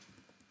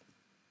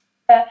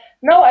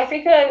 No, I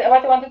think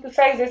what I wanted to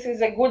say is this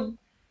is a great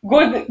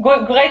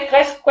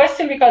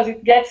question because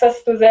it gets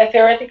us to the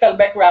theoretical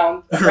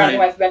background of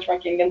randomized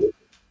benchmarking, and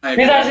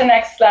these are the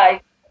next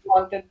slides I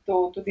wanted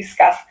to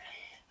discuss.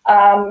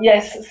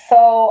 Yes.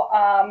 So.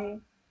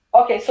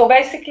 Okay, so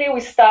basically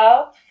we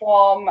start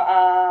from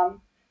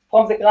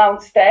the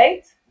ground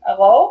state, a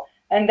row,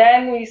 and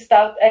then we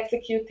start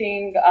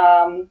executing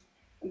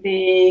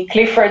the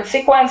Clifford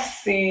sequence,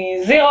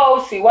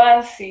 C0,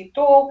 C1,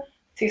 C2,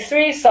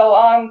 C3, so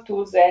on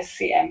to the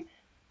CM.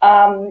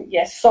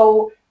 Yes,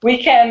 so we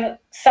can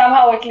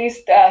somehow at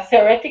least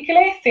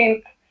theoretically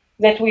think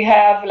that we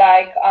have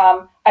like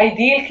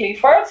ideal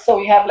Clifford, so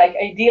we have like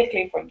ideal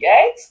Clifford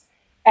gates,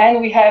 and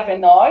we have a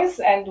noise,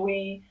 and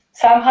we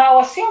somehow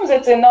assume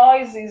that the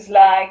noise is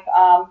like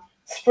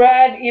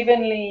spread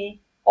evenly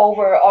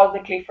over all the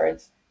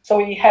Cliffords. So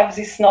we have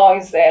this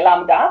noise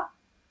lambda.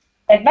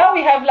 And now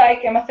we have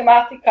like a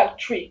mathematical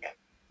trick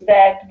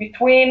that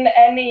between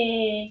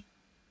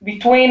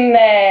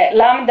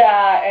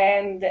lambda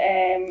and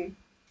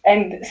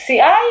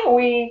CI,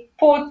 we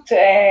put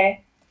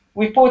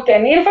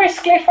an inverse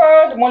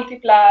Clifford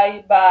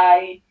multiplied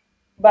by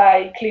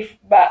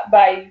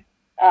the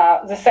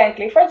same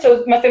Clifford.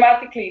 So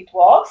mathematically it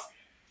works.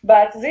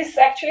 But this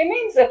actually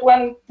means that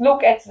when we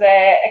look at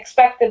the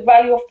expected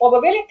value of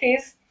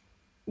probabilities,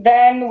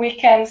 then we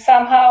can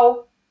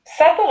somehow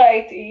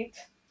separate it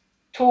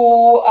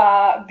to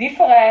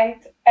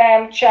different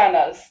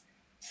channels.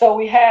 So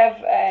we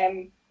have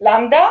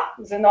lambda,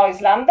 the noise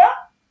lambda,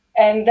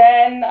 and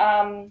then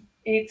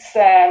it's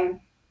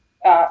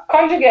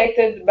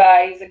conjugated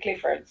by the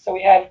Clifford. So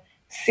we have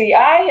Ci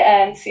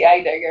and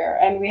Ci dagger,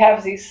 and we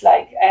have this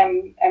like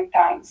m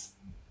times.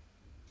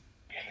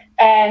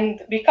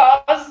 And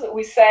because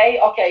we say,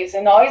 okay,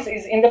 the noise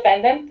is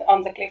independent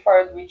on the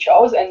Clifford we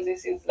chose, and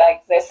this is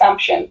like the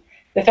assumption,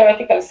 the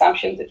theoretical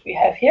assumption that we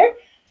have here,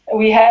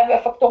 we have a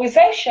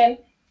factorization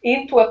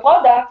into a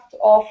product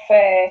of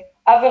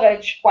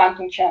average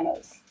quantum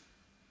channels.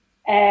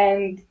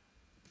 And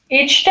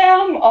each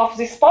term of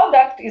this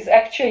product is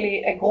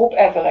actually a group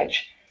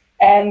average.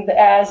 And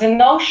the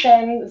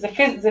notion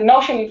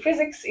in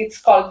physics, it's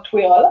called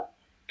twirl.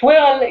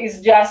 Twirl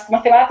is just,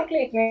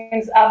 mathematically, it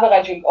means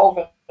averaging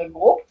over a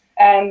group.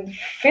 And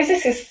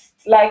physicists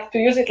like to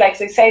use it like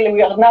they say,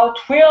 we are now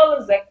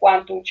twirl the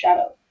quantum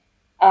channel.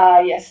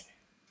 Yes.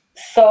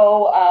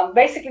 So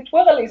basically,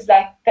 twirl is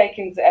like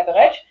taking the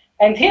average.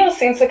 And here,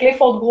 since the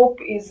Clifford group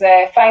is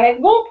a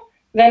finite group,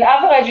 then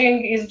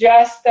averaging is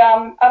just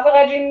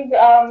averaging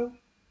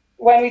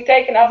when we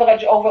take an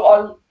average over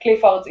all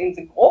Cliffords in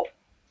the group.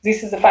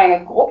 This is a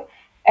finite group.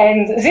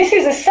 And this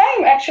is the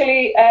same,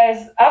 actually,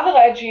 as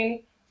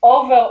averaging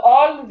over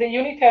all the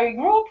unitary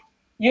group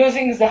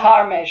using the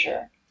Haar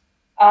measure.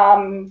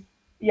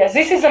 Yes,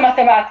 this is a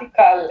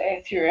mathematical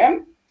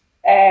theorem.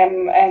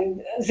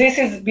 And this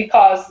is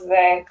because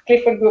the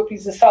Clifford group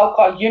is a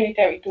so-called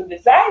unitary to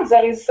design.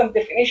 There is some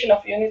definition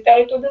of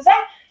unitary to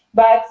design,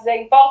 but the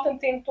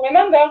important thing to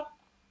remember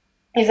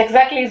is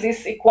exactly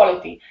this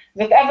equality,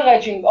 that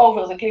averaging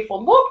over the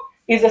Clifford group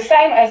is the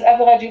same as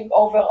averaging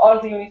over all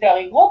the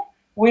unitary group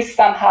with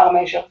some Haar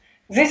measure.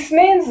 This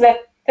means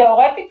that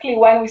theoretically,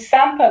 when we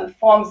sample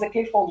from the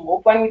Clifford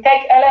group, when we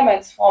take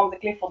elements from the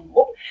Clifford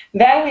group,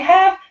 then we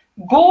have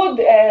good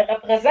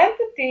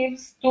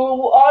representatives to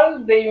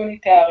all the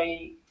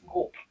unitary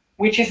group,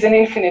 which is an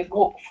infinite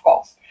group, of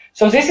course.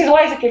 So this is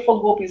why the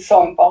Clifford group is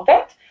so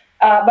important.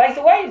 By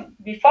the way,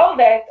 before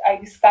that, I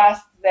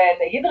discussed the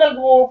dihedral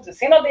group, the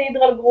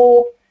synodihedral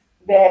group,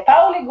 the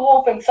Pauli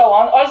group, and so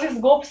on. All these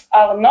groups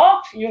are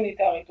not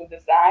unitary to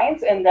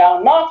designs, and they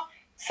are not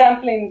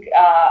sampling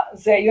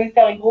the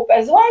unitary group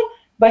as well,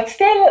 but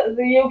still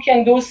you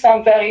can do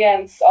some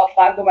variants of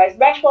randomized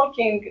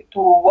benchmarking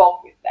to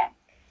work with them.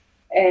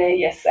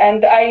 Yes,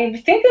 and I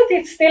think that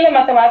it's still a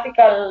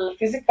mathematical,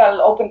 physical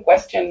open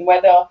question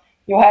whether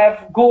you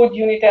have good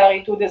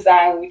unitary to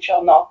design which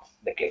are not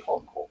the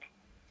Clifford group.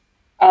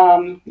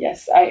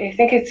 Yes, I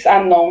think it's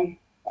unknown,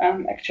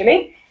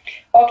 actually.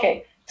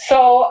 Okay,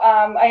 so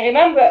I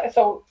remember,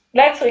 so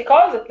let's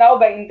recall that now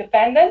by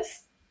independence,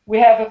 we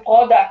have a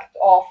product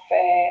of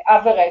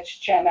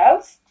average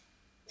channels.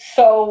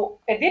 So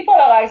a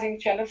depolarizing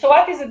channel, so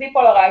what is a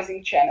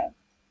depolarizing channel?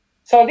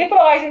 So a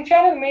depolarizing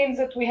channel means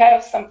that we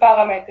have some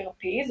parameter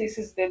P. This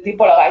is the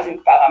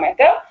depolarizing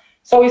parameter.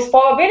 So with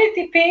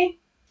probability P,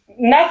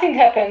 nothing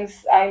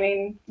happens. I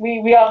mean,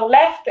 we are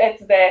left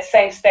at the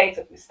same state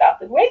that we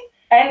started with.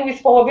 And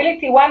with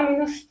probability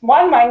 1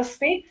 minus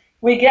P,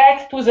 we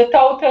get to the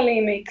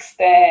totally mixed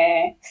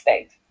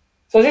state.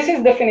 So this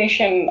is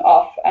definition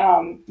of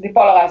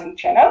depolarizing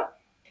channel.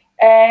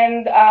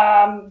 And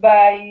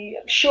by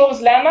Schur's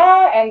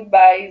lemma and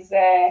by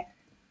the,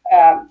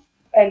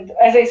 and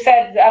as I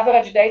said, the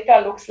average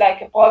data looks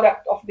like a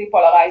product of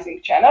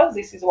depolarizing channels.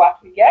 This is what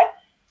we get.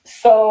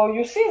 So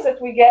you see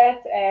that we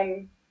get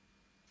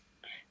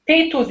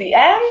P to the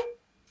M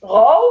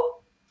rho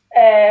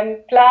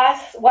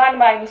plus 1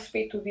 minus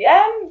P to the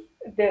M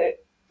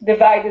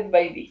divided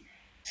by D.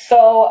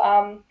 So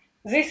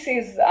this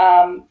is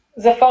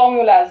the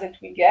formula that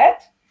we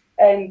get.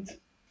 And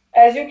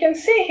as you can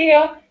see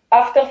here,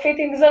 after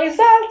fitting the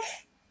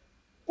results,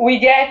 we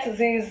get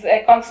these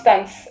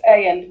constants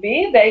A and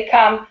B. They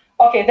come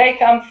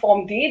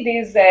from D.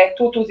 These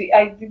 2 to the,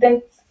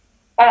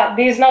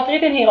 D is not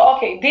written here.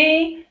 Okay,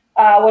 D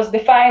was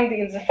defined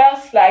in the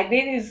first slide. D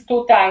is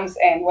 2 times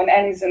N, when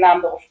N is the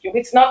number of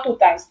qubits, not 2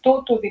 times,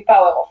 2 to the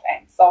power of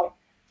N. So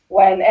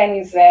when N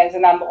is the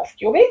number of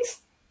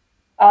qubits.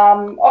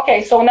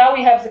 Okay, so now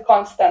we have the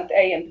constant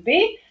A and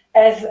B.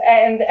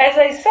 And as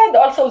I said,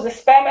 also the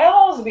spam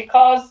errors,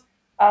 because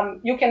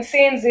you can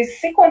see in these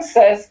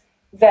sequences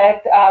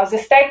that the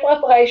state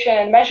preparation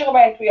and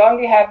measurement, we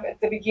only have at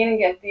the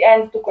beginning and at the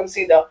end to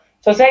consider.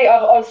 So they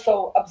are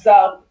also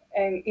observed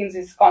in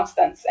these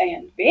constants A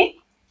and B,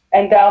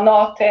 and they are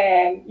not,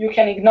 you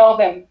can ignore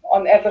them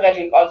on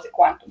averaging all the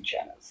quantum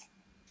channels.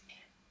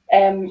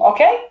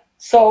 Okay,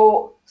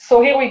 so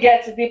here we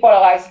get the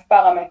depolarized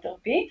parameter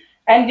P,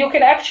 and you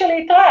can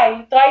actually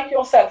try it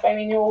yourself. I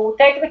mean, you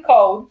take the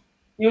code,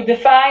 you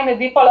define a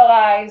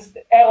depolarized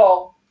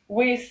error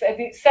with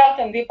a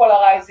certain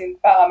depolarizing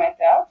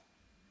parameter,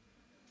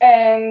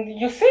 and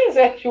you see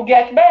that you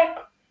get back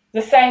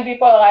the same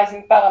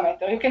depolarizing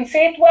parameter. You can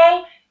see it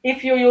well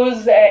if you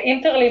use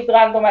interleaved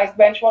randomized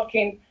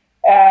benchmarking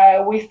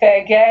with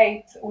a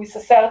gate with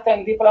a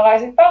certain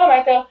depolarizing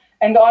parameter,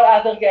 and all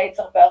other gates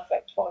are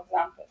perfect, for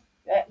example.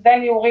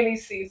 Then you really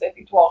see that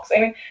it works. I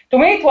mean, to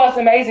me, it was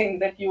amazing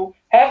that you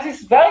have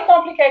this very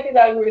complicated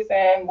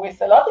algorithm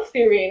with a lot of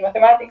theory in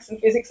mathematics and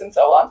physics and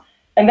so on,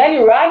 and then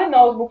you run a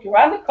notebook, you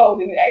run the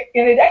code,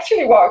 and it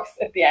actually works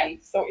at the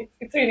end. So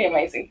it's really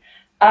amazing.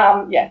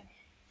 Yeah.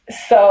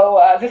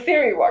 So the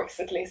theory works,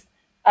 at least.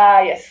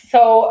 Yes.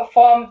 So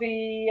from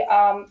the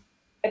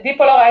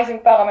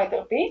depolarizing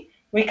parameter P,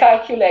 we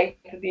calculate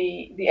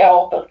the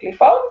error per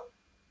Clifford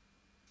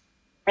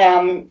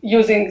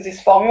using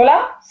this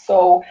formula.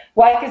 So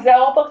what is the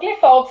error per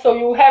Clifford? So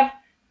you have,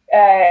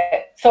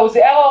 so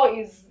the error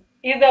is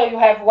either you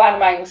have 1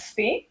 minus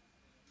P,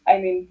 I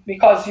mean,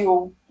 because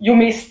you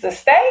missed the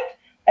state,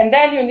 and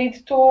then you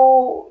need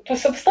to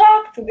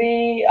subtract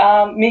the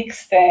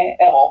mixed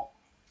error.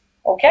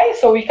 Okay,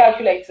 so we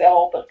calculate the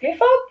error per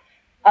Clifford,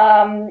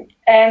 and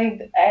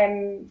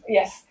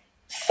yes.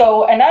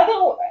 So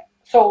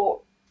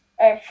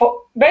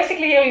for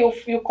basically here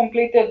you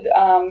completed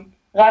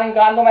running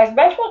randomized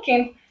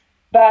benchmarking,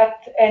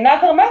 but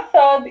another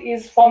method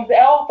is from the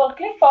error per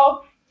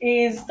Clifford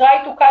is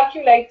try to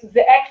calculate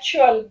the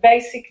actual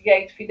basic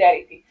gate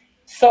fidelity.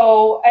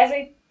 So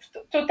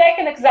to take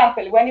an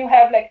example, when you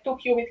have like 2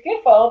 qubit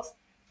Cliffords,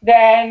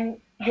 then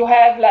you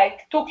have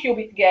like 2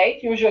 qubit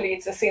gate, usually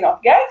it's a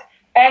CNOT gate,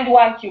 and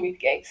 1 qubit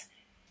gates.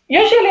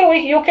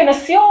 Usually you can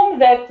assume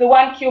that the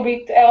 1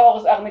 qubit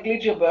errors are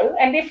negligible,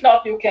 and if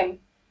not, you can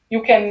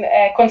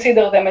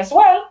consider them as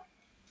well.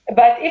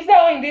 But if they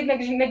are indeed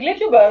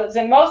negligible,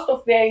 then most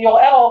of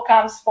your error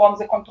comes from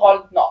the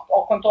controlled NOT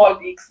or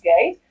controlled X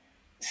gate.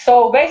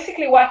 So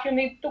basically what you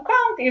need to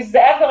count is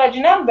the average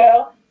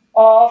number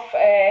of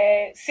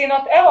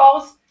CNOT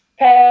errors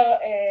per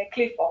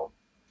Clifford.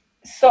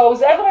 So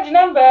the average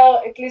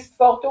number, at least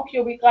for 2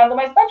 qubit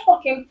randomized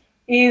benchmarking,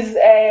 is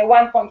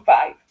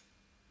 1.5.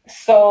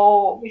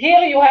 So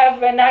here you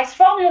have a nice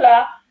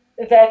formula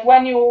that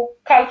when you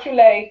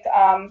calculate 2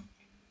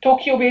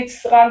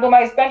 qubits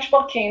randomized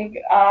benchmarking,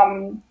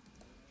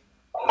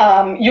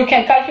 you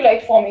can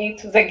calculate from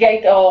it the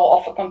gate error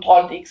of a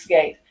controlled X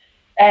gate.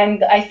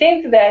 And I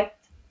think that,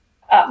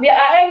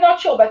 I'm not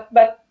sure,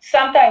 but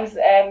sometimes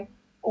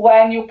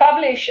when you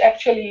publish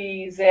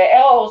actually the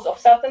errors of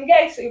certain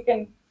gates, you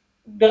can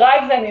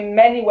derive them in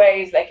many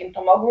ways, like in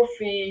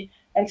tomography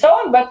and so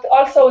on, but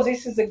also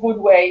this is a good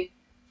way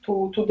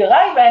to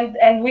derive,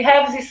 and we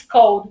have this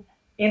code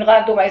in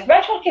randomized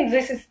benchmarking.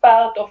 This is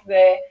part of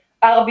the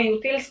RB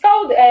utils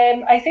code,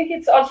 and I think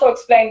it's also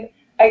explained,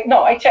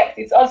 I checked,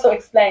 it's also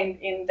explained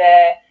in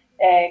the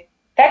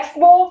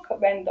textbook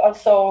and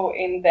also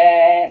in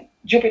the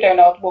Jupyter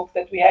notebook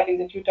that we have in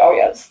the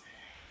tutorials.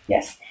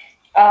 Yes.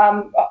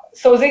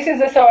 So this is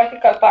the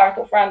theoretical part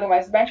of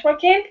randomized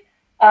benchmarking.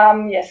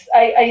 Yes,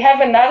 I have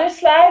another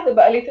slide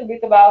a little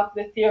bit about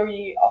the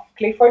theory of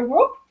Clifford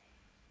group.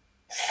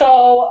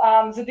 So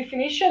the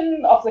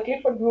definition of the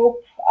Clifford group,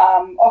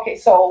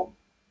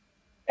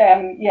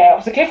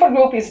 the Clifford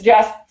group is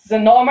just the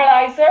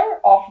normalizer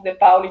of the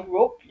Pauli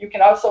group. You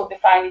can also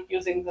define it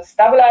using the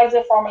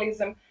stabilizer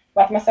formalism,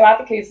 but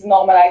mathematically it's the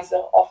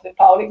normalizer of the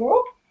Pauli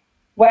group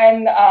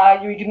when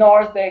you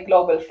ignore the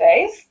global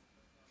phase.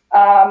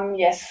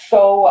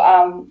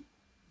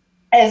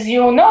 As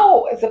you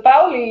know, the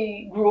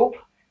Pauli group,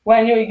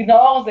 when you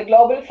ignore the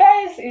global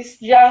phase, is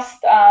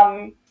just,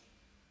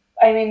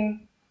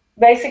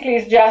 basically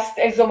it's just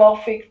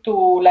isomorphic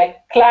to like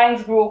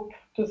Klein's group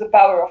to the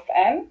power of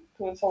n.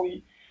 So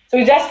you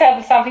just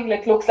have something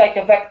that looks like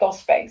a vector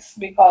space,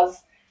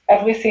 because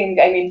everything,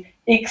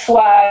 x,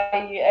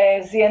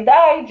 y, z, and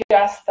I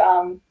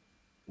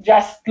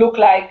just look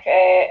like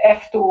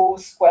f2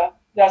 square,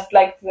 just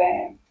like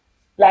the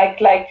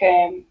like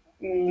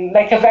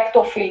a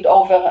vector field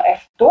over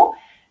f2.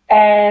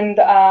 And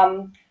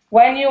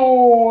when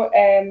you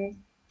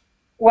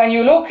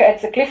look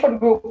at the Clifford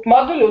group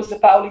modulus, the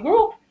Pauli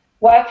group,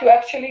 what you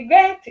actually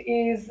get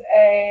is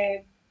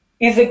a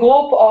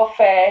group of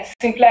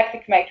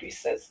symplectic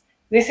matrices.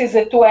 This is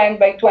a 2n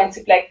by 2n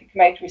symplectic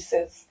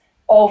matrices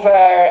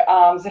over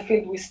the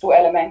field with 2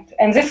 elements.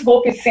 And this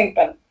group is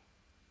simple.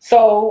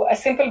 So a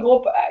simple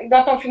group, I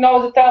don't know if you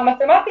know the term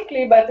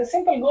mathematically, but a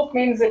simple group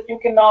means that you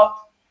cannot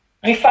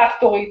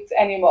refactor it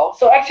anymore.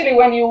 So actually,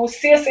 when you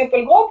see a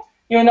simple group,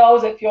 you know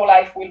that your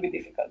life will be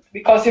difficult,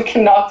 because you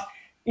cannot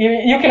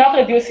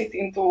reduce it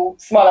into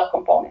smaller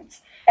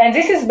components. And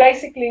this is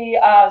basically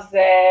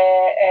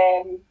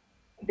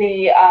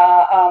the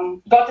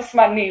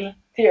Gottesman-Neal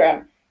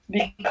theorem,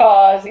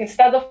 because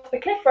instead of the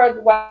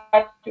Clifford,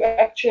 what you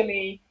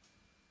actually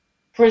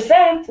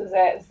present,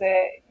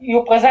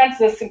 you present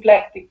the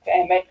symplectic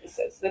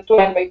matrices, the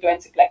 2n by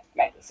 2n symplectic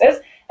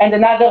matrices, and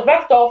another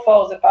vector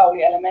for the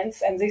Pauli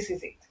elements, and this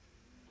is it.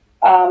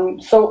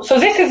 So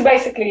this is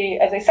basically,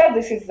 as I said,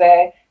 this is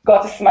the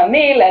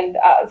Gottesman-Neal and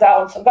the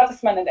Aronson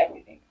Gottesman and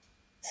everything.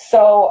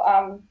 So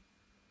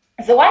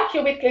the 1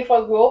 qubit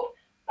Clifford group,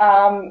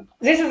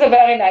 this is a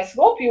very nice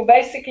group. You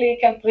basically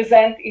can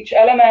present each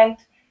element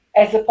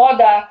as a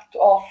product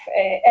of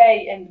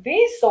A and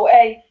B. So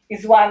A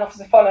is one of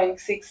the following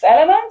 6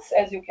 elements,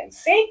 as you can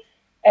see.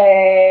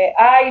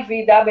 I,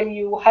 V,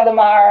 W,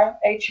 Hadamard,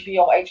 HV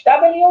or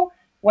HW,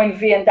 when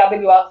V and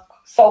W are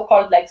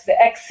so-called like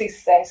the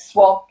axis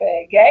swap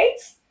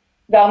gates.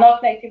 They are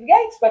not native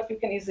gates, but you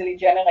can easily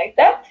generate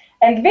them.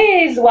 And B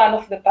is one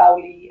of the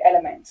Pauli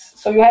elements.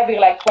 So you have here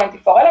like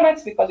 24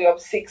 elements, because you have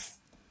 6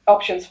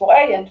 options for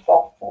A and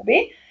 4 for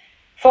B.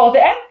 For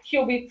the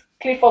n-qubit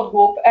Clifford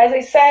group, as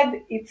I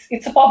said,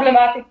 it's a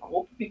problematic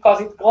group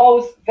because it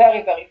grows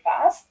very, very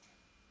fast.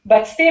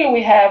 But still,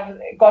 we have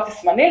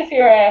Gottesman-Neal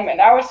theorem and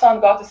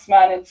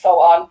Aronson-Gottesman and so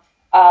on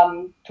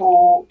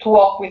to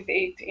work with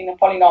it in a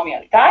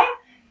polynomial time.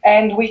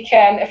 And we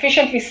can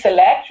efficiently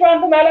select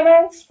random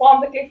elements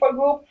from the Clifford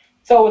group.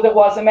 So there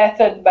was a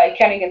method by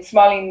Koenig and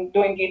Smolin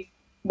doing it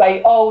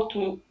by O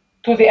to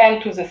the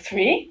n to the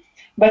 3.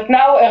 But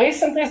now a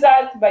recent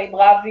result by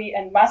Bravi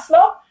and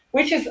Maslow,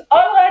 which is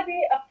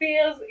already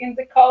appears in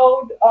the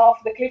code of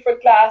the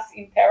Clifford class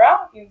in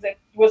Terra,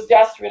 was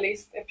just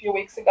released a few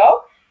weeks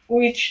ago,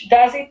 which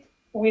does it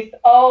with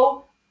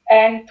O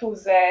n to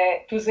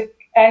the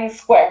n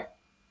square,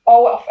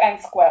 O of n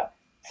square.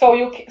 So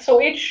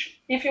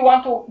if you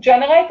want to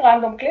generate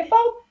random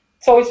Clifford,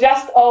 so it's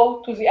just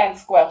O to the n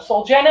square.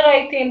 So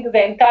generating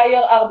the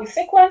entire RB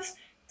sequence,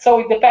 so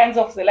it depends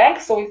of the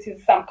length, so it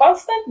is some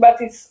constant,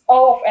 but it's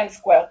O of n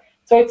square.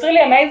 So it's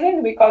really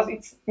amazing because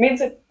it means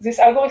that this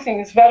algorithm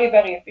is very,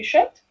 very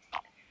efficient.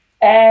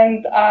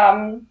 And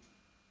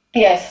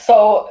yes,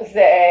 so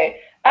the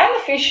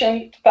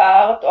inefficient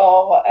part,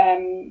 or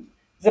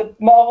the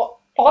more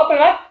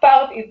problematic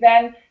part, is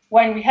then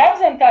when we have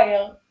the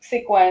entire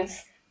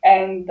sequence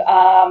and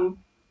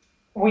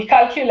we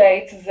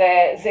calculate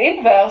the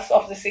inverse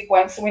of the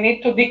sequence, we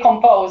need to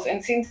decompose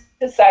and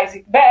synthesize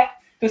it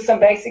back to some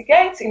basic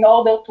gates in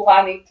order to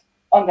run it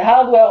on the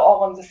hardware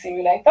or on the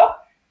simulator.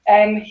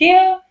 And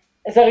here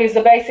there is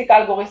a basic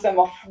algorithm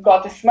of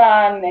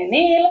Gottesman and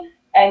Neil,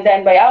 and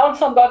then by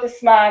Aronson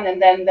Gottesman,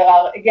 and then there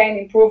are again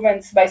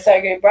improvements by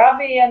Sergey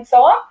Bravi and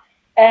so on.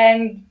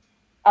 And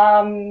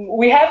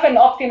we have an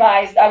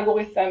optimized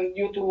algorithm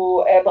due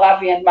to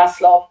Bravi and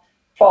Maslov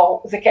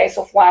for the case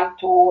of 1,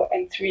 2,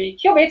 and 3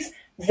 qubits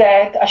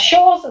that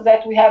assures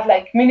that we have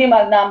like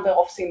minimal number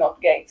of CNOT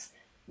gates.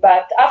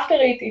 But after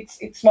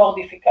it's more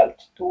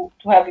difficult to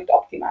have it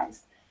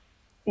optimized.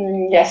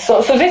 Yes,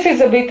 so this is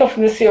a bit of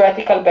the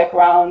theoretical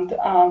background.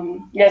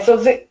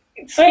 So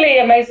it's really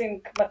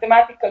amazing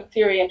mathematical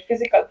theory and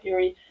physical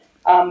theory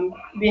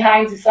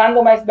behind this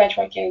randomized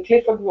benchmarking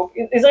Clifford group.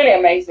 It's really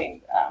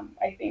amazing,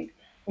 I think.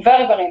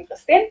 Very, very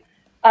interesting.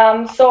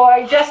 So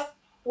I just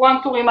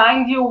want to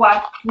remind you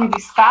what we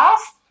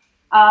discussed.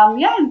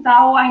 And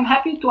now I'm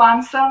happy to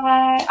answer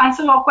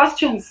your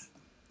questions.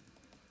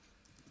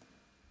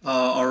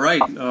 All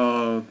right.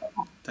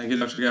 Thank you,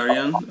 Dr.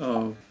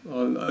 Garion.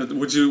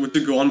 Would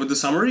you go on with the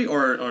summary,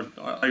 or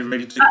are you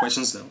ready to take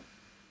questions now?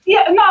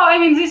 Yeah, no, I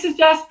mean, this is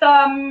just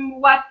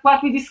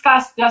what we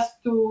discussed,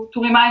 just to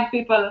remind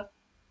people.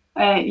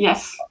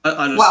 Yes. I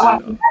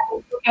understand.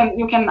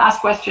 You can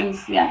ask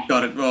questions. Yeah.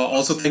 Got it. Well,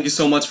 also thank you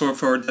so much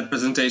for that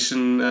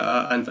presentation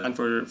and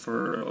for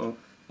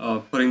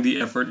putting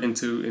the effort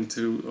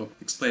into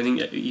explaining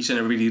each and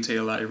every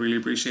detail. I really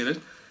appreciate it.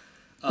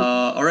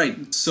 All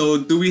right. So,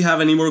 do we have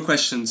any more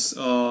questions?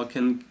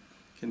 Can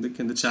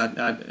the chat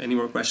add any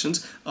more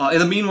questions? In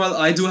the meanwhile,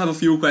 I do have a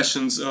few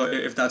questions,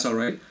 if that's all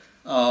right.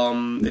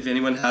 If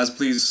anyone has,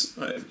 please,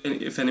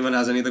 if anyone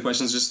has any other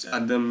questions, just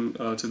add them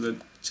to the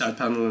chat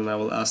panel, and I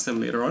will ask them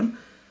later on.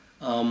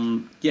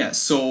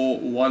 So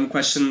one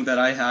question that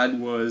I had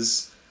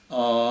was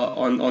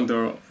on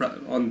the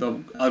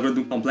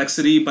algorithm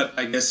complexity, but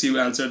I guess you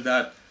answered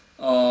that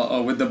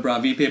with the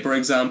Bravi paper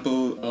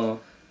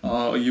example,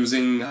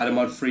 using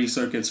Hadamard-free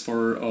circuits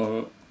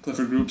for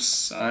Clifford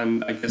groups,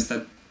 and I guess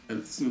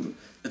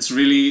it's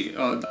really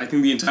I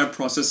think the entire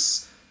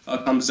process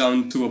comes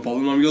down to a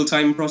polynomial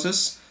time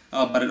process,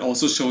 but it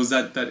also shows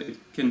that it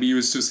can be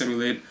used to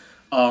simulate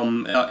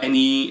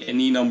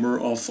any number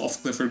of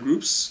Clifford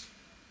groups.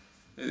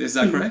 Is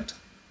that correct?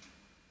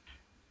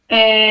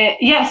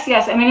 Yes.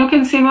 I mean, you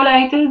can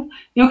simulate it.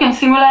 You can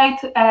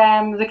simulate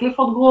the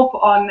Clifford group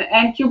on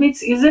n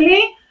qubits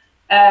easily.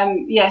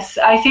 Yes,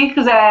 I think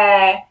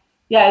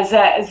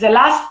the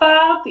last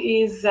part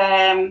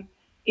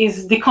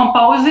is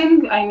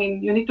decomposing. I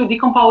mean, you need to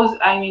decompose.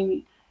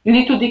 You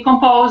need to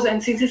decompose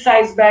and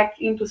synthesize back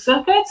into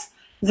circuits.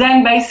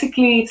 Then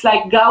basically it's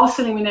like Gauss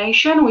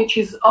elimination, which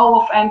is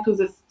O of n to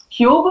the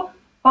cube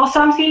or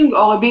something,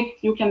 or a bit,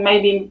 you can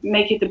maybe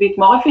make it a bit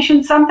more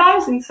efficient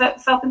sometimes in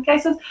certain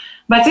cases.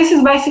 But this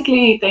is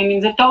basically it. I mean,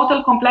 the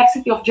total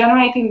complexity of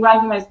generating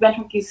randomized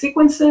benchmarking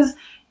sequences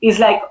is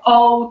like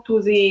O to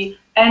the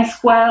n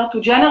squared to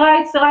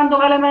generate the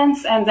random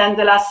elements, and then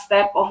the last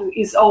step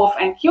is O of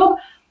n cube.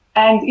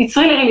 And it's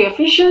really, really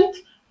efficient.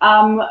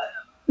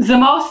 The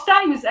most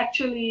time is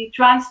actually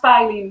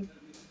transpiling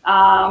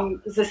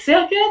the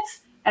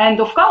circuits, and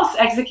of course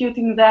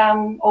executing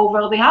them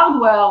over the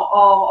hardware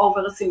or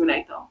over a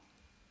simulator.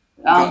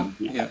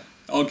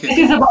 Okay. This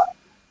is about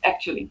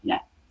actually, yeah.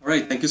 All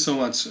right, thank you so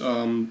much.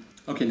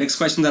 Okay, next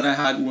question that I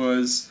had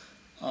was,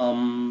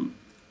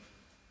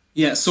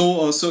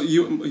 so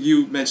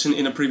you mentioned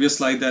in a previous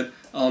slide that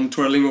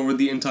twirling over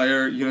the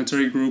entire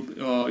unitary group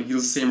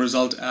yields the same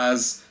result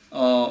as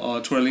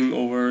twirling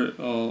over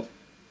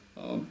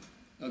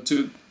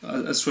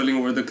twirling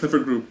over the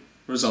Clifford group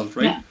result,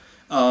 right? Yeah.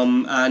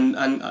 And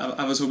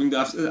I was hoping to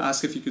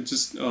ask if you could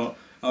just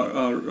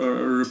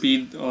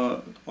repeat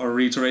or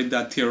reiterate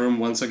that theorem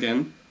once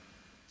again.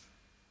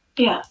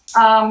 Yeah.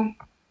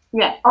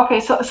 Okay.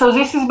 So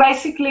this is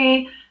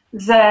basically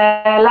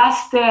the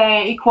last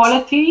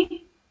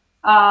equality.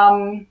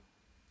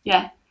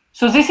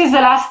 So this is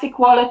the last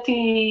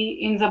equality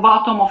in the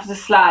bottom of the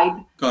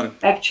slide. Got it.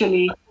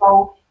 Actually,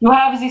 so you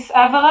have this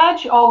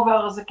average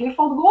over the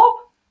Clifford group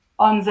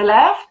on the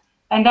left,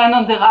 and then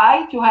on the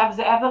right you have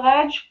the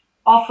average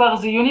over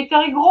the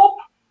unitary group.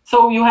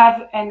 So you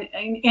have an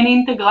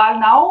integral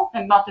now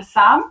and not a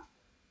sum.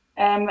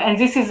 And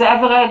this is the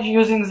average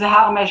using the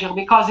Haar measure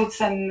because it's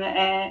an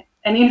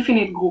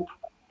infinite group.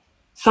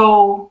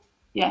 So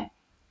yeah.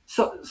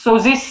 So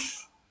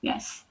this,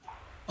 yes.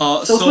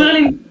 So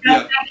really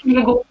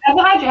the group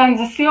average, and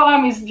the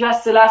theorem is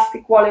just the last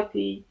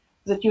equality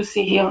that you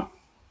see here.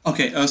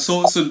 Okay.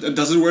 So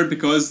does it work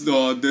because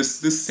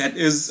this set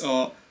is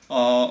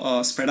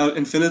spread out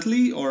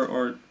infinitely,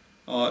 or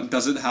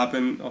does it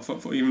happen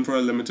even for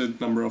a limited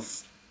number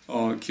of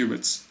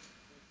qubits?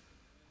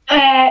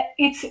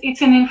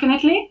 It's an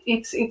infinitely.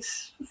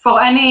 It's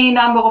for any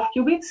number of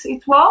qubits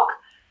it works.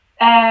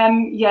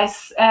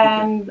 Yes,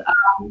 and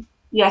okay.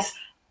 Yes,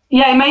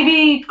 yeah.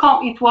 Maybe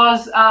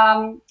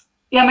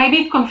maybe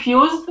it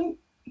confused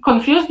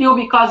you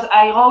because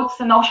I wrote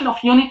the notion of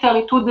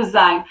unitary 2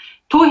 design.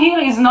 2 here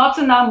is not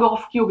the number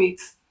of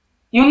qubits.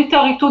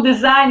 Unitary 2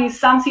 design is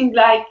something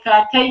like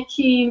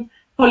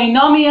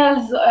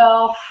polynomials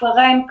of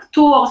rank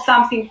 2 or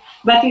something,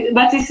 but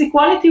this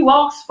equality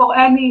works for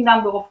any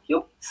number of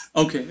qubits.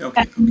 Okay.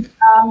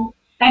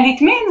 And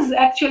it means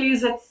actually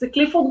that the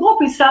Clifford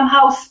group is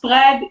somehow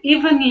spread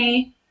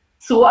evenly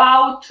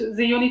throughout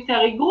the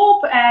unitary group,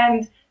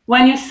 and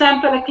when you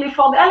sample a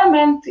Clifford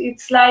element,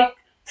 it's like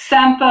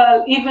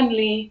sample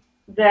evenly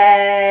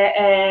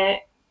the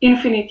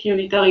infinite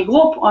unitary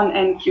group on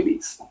n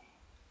qubits.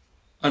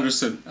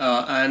 Understood.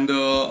 And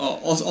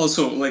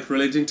also, like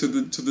relating to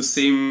the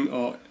same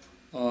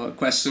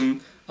question,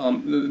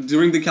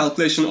 during the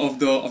calculation of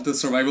the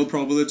survival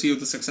probability, of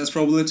the success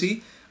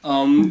probability,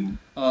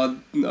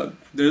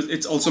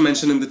 it's also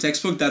mentioned in the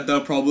textbook that the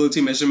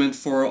probability measurement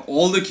for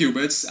all the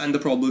qubits and the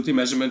probability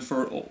measurement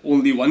for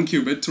only one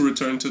qubit to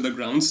return to the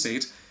ground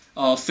state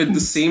fit the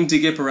same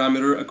decay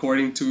parameter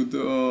according to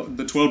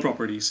the 12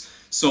 properties.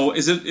 So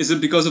is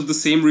it because of the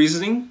same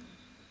reasoning?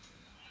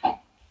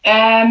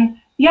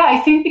 Yeah, I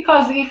think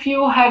because if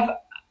you have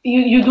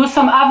you do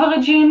some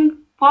averaging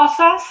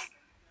process,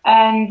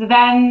 and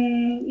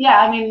then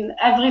I mean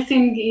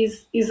everything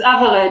is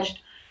averaged.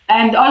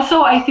 And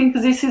also, I think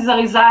this is a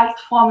result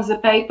from the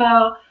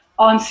paper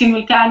on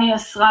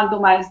simultaneous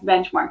randomized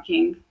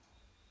benchmarking.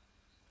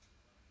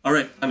 All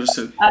right,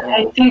 understood.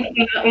 I think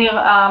here,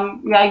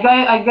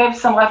 I gave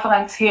some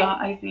reference here,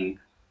 I think.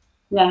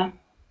 Yeah.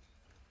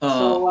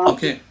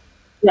 Okay.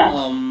 Yeah.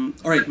 All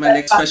right, my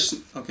next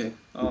question. Okay.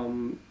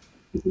 Do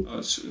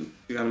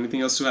you have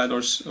anything else to add,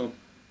 or?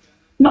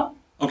 No.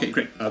 Okay,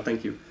 great.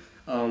 Thank you.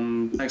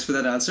 Thanks for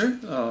that answer.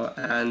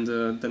 And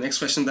the next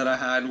question that I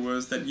had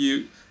was that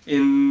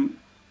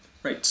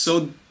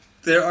so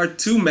there are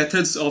two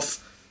methods of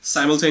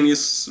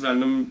simultaneous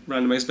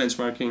randomized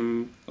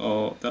benchmarking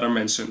that are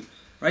mentioned,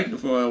 right?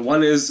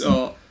 One is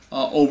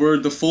over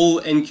the full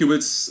n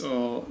qubits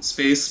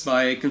space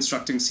by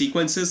constructing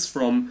sequences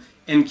from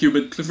n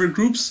qubit Clifford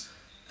groups,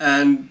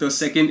 and the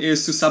second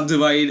is to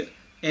subdivide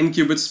n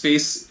qubit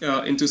space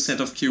into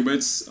set of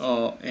qubits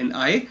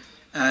ni,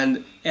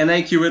 and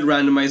ni qubit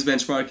randomized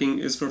benchmarking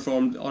is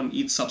performed on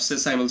each subset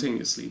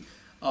simultaneously.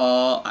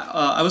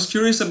 I was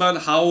curious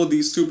about how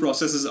these two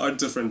processes are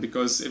different,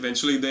 because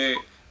eventually they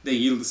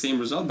yield the same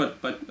result,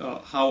 but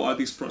how are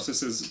these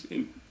processes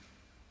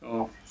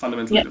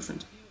fundamentally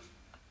different?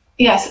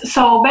 Yes,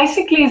 so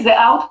basically the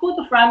output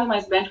of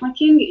randomized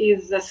benchmarking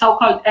is the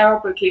so-called error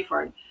per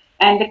Clifford.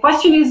 And the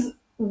question is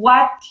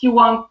what you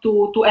want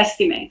to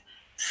estimate.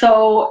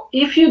 So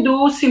if you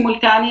do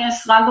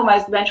simultaneous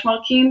randomized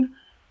benchmarking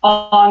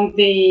on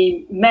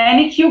the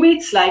many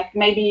qubits, like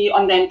maybe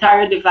on the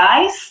entire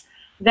device,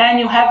 then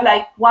you have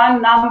like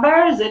one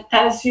number that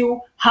tells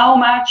you how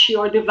much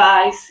your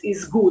device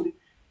is good.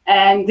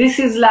 And this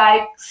is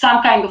like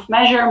some kind of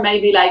measure,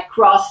 maybe like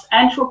cross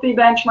entropy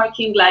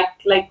benchmarking,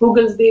 like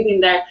Google's did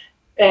in their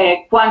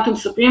quantum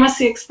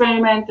supremacy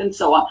experiment and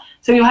so on.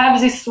 So you have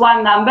this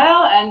one number,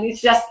 and it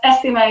just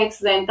estimates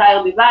the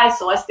entire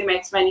device or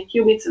estimates many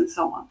qubits and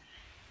so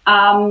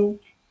on.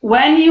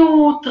 When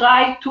you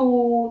try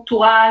to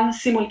run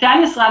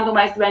simultaneous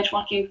randomized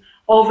benchmarking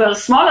over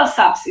smaller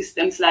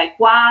subsystems like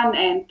 1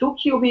 and 2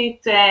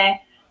 qubit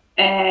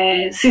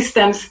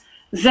systems,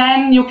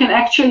 then you can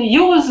actually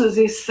use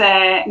these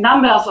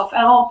numbers of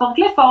error per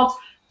Cliffords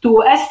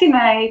to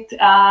estimate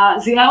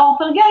the error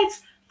per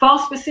gates for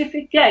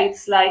specific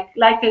gates. Like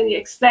I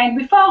explained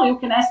before, you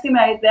can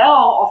estimate the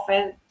error of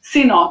a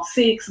C0,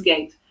 CX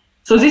gate.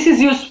 So this is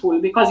useful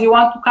because you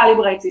want to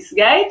calibrate this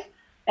gate.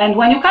 And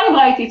when you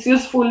calibrate, it's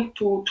useful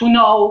to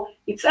know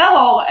its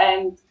error,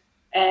 and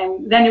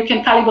then you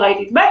can calibrate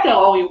it better,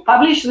 or you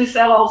publish this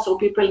error so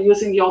people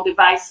using your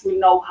device will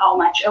know how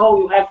much error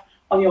you have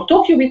on your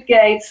 2-qubit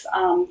gates.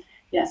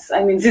 Yes,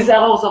 I mean, these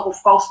errors are,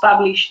 of course,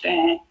 published.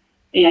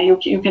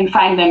 You can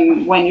find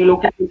them when you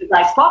look at the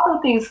device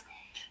properties.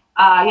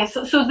 Yes,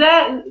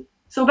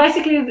 so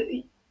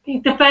basically,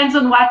 it depends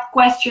on what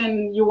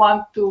question you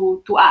want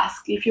to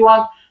ask. If you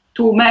want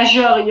to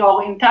measure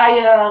your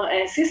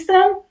entire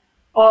system,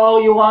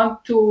 or you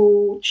want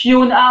to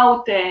tune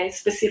out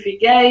specific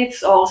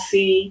gates or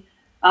see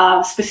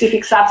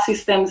specific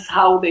subsystems,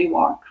 how they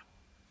work.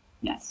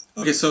 Yes.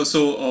 Okay, so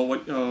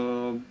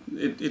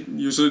it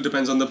usually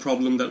depends on the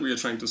problem that we are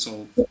trying to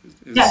solve.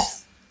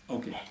 Yes.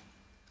 Okay.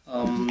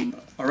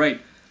 All right.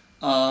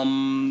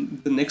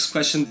 The next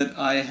question that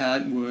I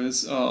had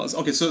was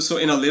okay. So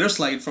in a later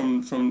slide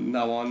from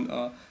now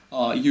on,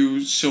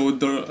 you showed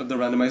the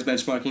randomized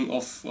benchmarking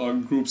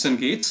of groups and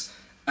gates,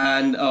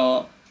 and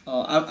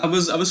I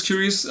was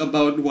curious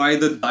about why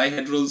the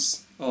dihedral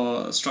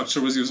structure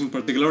was used in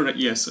particular.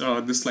 Yes,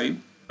 this slide,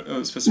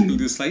 specifically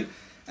this slide,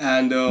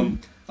 and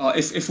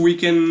if we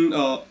can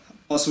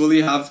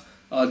possibly have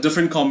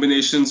different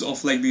combinations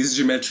of like these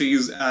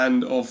geometries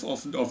and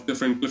of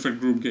different Clifford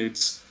group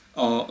gates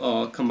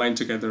combined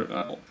together.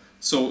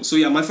 So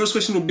yeah, my first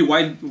question would be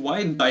why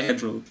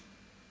dihedral?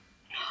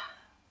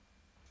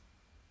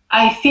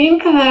 I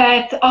think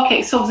that,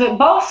 okay, so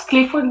both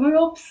Clifford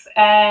groups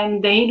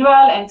and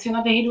dihedral and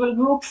synodihedral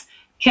groups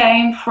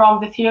came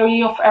from the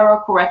theory of error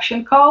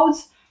correction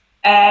codes.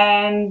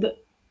 And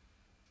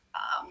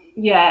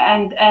Yeah,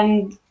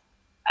 and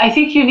I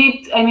think you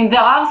need, I mean,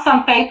 there are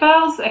some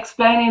papers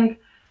explaining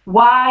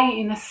why,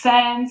 in a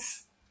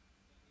sense,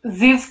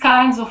 these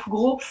kinds of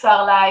groups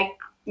are like,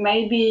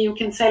 maybe you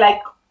can say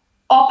like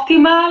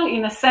optimal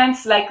in a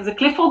sense, like the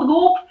Clifford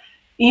group.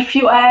 If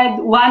you add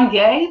one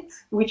gate,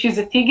 which is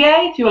a T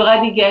gate, you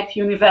already get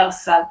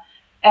universal.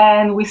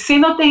 And with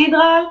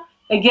synodehedral,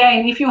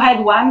 again, if you had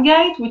one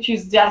gate, which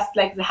is just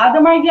like the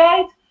Hadamard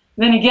gate,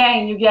 then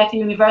again, you get a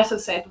universal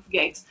set of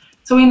gates.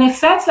 So in a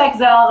sense, like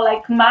there are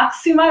like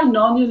maximal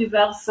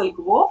non-universal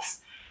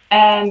groups,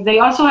 and they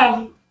also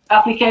have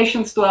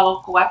applications to error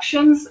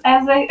corrections,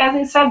 as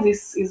I said.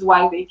 This is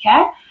why they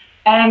can.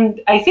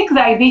 And I think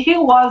the idea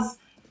here was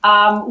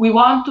we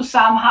want to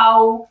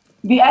somehow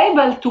be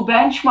able to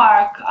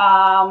benchmark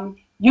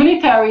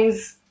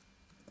unitaries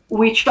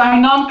which are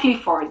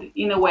non-Clifford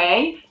in a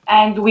way,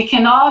 and we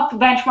cannot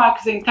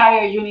benchmark the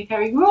entire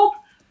unitary group,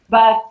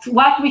 but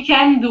what we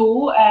can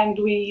do, and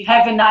we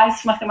have a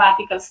nice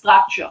mathematical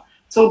structure.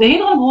 So the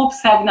hedral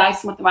groups have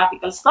nice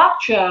mathematical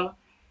structure,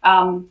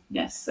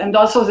 yes, and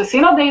also the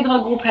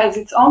synodehedral group has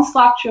its own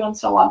structure and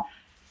so on.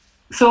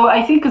 So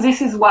I think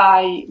this is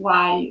why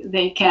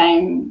they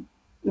came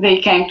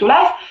to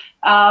life.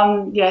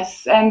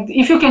 Yes, and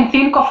if you can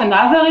think of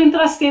another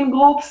interesting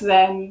groups,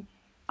 then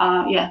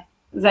yeah,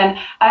 then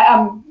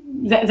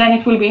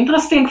it will be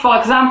interesting. For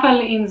example,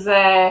 in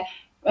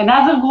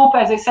another group,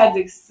 as I said,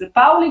 it's the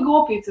Pauli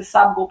group. It's a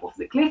subgroup of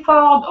the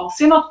Clifford or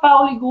Synod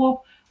Pauli group,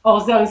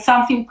 or there is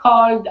something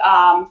called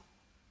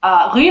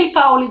real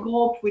Pauli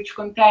group, which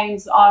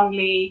contains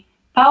only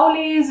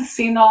Paulis,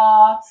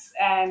 Synods,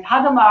 and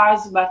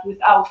Hadamars, but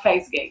without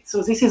phase gates.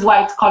 So this is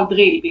why it's called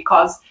real,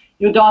 because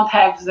you don't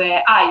have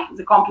the I,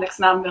 the complex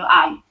number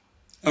I.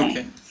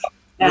 Okay,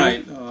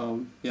 right.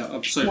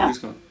 Yeah, sorry, please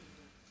go on.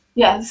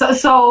 Yeah,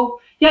 so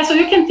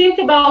you can think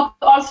about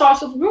all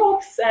sorts of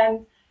groups,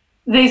 and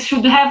they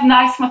should have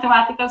nice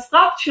mathematical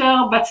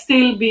structure, but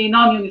still be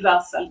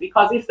non-universal,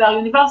 because if they're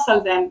universal,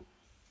 then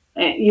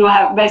you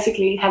have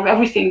basically have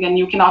everything, and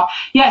you cannot.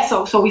 Yeah,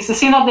 so with the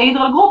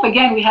synodehedral group,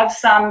 again, we have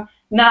some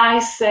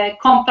nice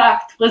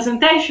compact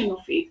presentation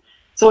of it.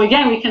 So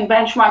again, we can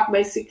benchmark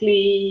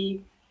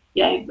basically,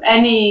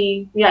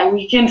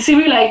 we can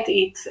simulate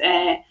it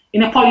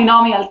in a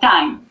polynomial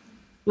time,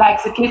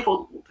 like the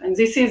Clifford group. And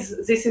this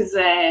is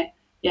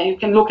you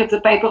can look at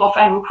the paper of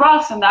Andrew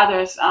Cross and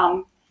others,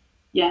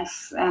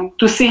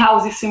 to see how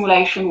this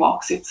simulation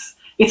works.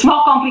 It's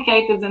more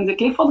complicated than the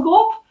Clifford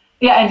group.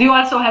 Yeah, and you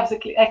also have the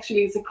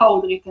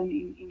code written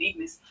in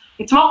Ignis.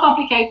 It's more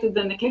complicated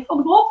than the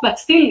Clifford group, but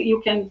still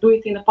you can do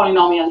it in a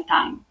polynomial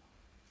time.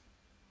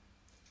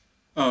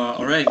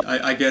 All right,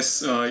 I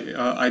guess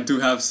I do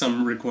have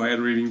some required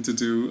reading to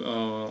do,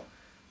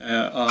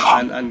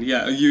 and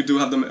yeah, you do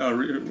have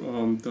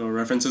the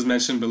references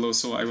mentioned below,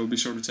 so I will be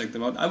sure to check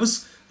them out. I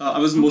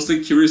was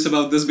mostly curious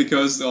about this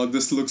because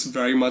this looks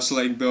very much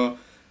like the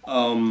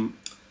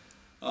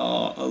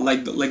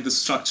like the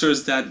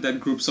structures that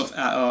groups of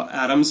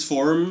atoms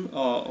form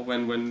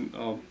when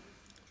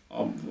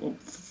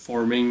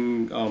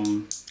forming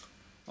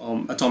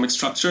atomic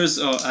structures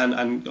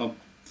and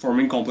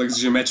forming complex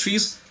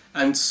geometries.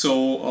 And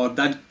so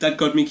that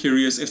got me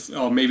curious if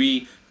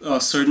maybe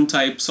certain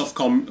types of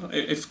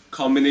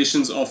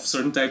combinations of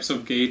certain types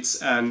of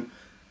gates and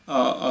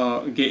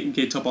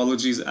gate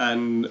topologies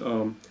and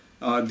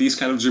these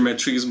kind of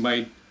geometries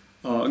might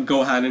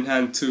go hand in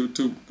hand to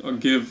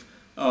give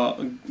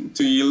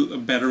to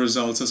yield better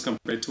results as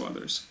compared to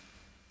others.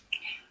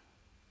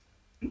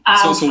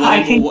 So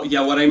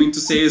what I mean to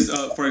say is,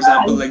 for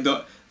example, like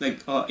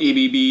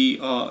ABB,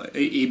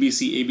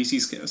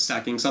 ABC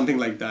stacking, something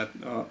like that.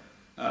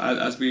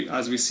 As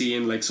we see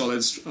in like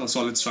solid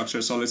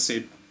structure, solid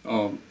state.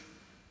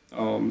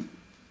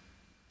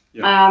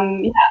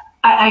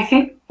 I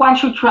think one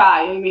should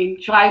try. I mean,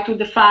 try to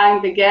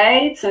define the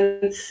gates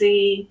and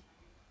see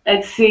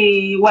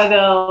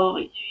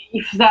whether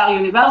if they are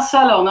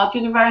universal or not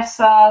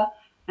universal,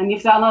 and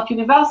if they are not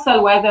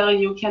universal, whether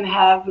you can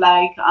have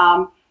like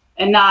a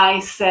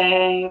nice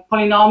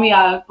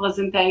polynomial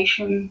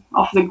presentation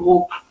of the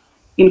group.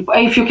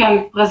 If you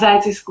can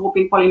present this group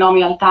in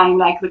polynomial time,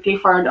 like the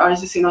Clifford or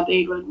the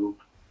synodehedral group.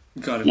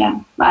 Got it.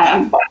 Yeah,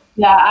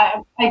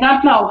 I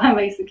don't know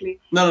basically.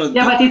 No.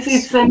 Yeah, but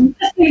it's an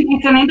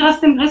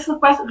interesting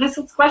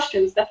research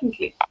questions,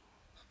 definitely.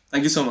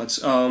 Thank you so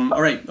much.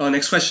 All right,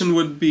 next question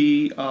would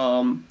be,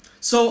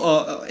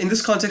 so in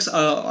this context,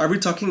 are we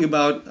talking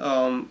about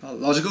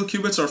logical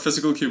qubits or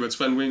physical qubits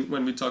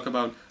when we talk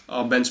about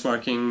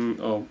benchmarking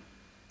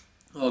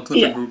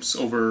Clifford groups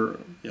over,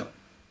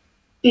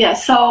 Yeah,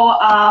 so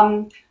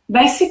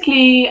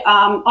basically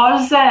all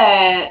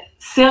the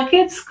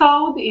circuits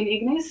code in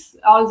Ignis,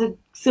 all the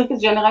circuit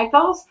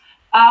generators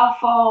are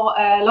for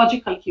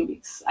logical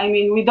qubits. I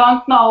mean, we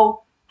don't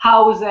know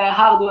how the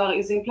hardware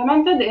is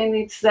implemented, and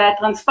it's the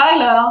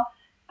transpiler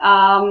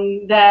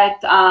that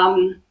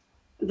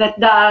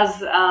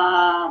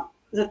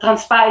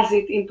transpiles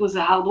it into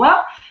the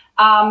hardware.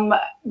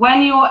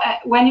 When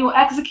you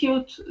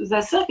execute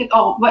the circuit,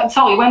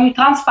 when you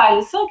transpile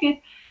the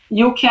circuit,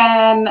 you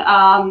can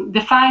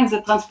define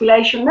the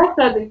transpilation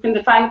method. You can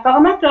define a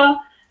parameter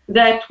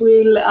that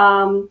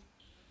will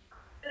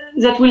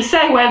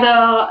say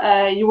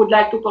whether you would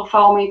like to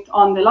perform it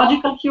on the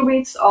logical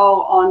qubits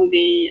or on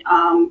the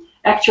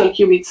actual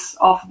qubits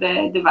of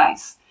the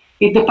device.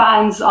 It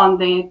depends on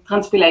the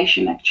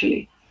transpilation,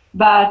 actually.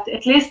 But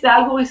at least the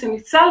algorithm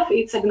itself,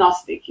 it's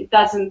agnostic. It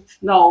doesn't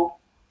know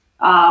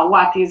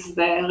what is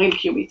the real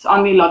qubits,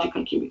 only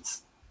logical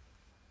qubits.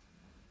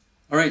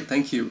 All right,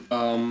 thank you.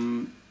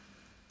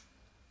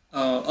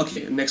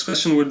 Okay, next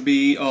question would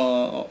be,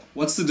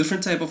 what's the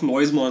different type of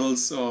noise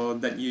models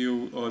that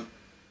you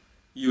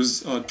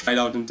tried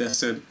out and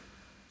tested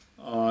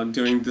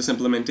during this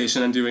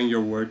implementation and during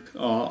your work?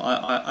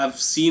 I've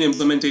seen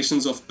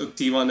implementations of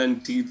T1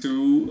 and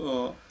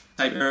T2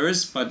 type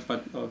errors, but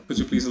could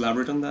you please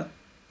elaborate on that?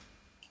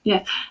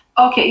 Yes.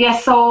 Okay.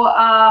 Yes. So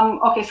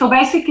so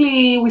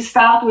basically, we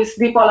start with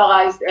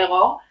depolarized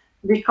error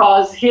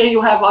because here you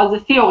have all the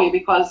theory,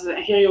 because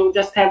here you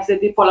just have the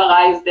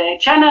depolarized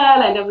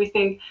channel and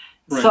everything.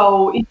 Right.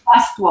 So it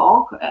must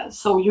work.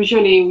 So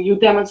usually you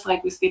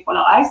demonstrate with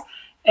depolarized.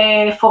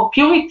 For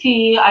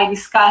purity, I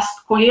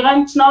discussed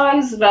coherent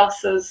noise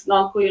versus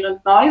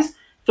non-coherent noise.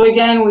 So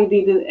again, we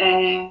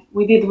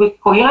did with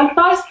coherent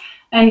noise,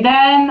 and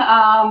then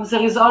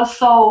there is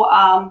also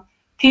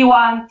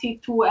T1,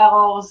 T2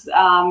 errors.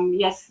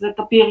 Yes, that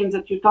appear in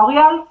the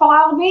tutorial for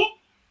RB.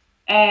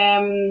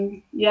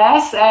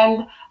 Yes,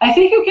 and I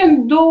think you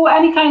can do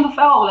any kind of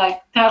error,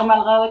 like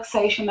thermal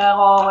relaxation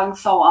error and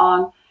so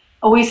on.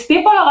 With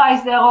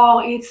depolarized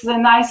error, it's the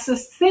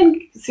nicest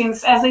thing,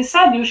 since, as I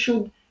said, you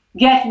should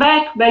get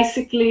back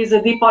basically the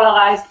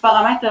depolarized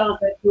parameter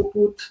that you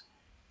put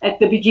at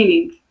the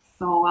beginning.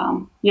 So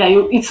yeah,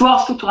 it's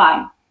worth to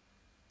try.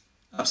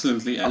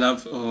 Absolutely, and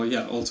I've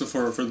also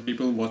for the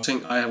people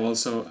watching, I have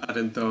also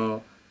added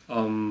the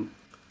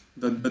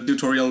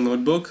tutorial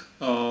notebook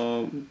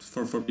for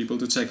people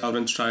to check out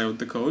and try out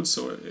the code.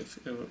 So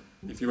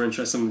if you're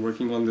interested in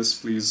working on this,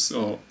 please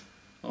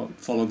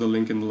follow the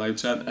link in the live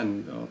chat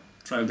and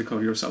try out the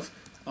code yourself.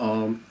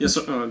 Yes,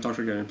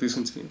 Dr. Garion, please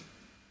continue.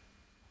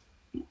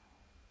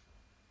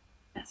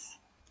 Yes.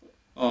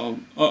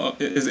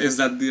 Is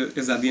that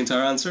the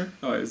entire answer?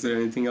 Is there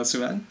anything else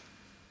to add?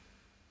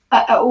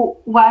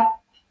 What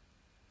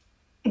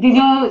did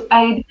you?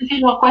 I didn't hear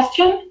your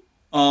question.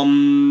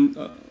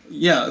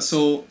 Yeah.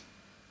 So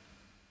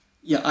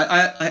yeah,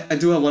 I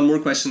do have one more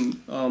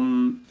question.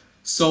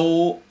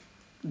 So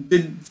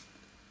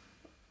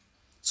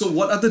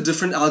what are the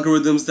different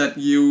algorithms that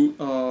you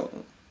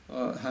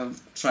have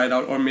tried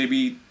out, or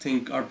maybe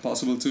think are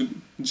possible to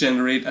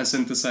generate and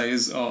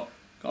synthesize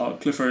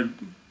Clifford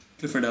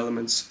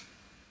elements?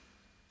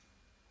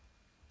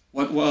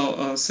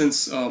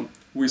 Since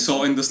we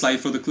saw in the slide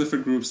for the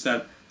Clifford groups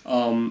that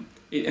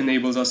it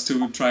enables us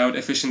to try out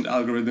efficient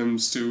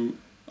algorithms to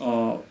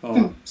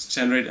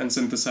generate and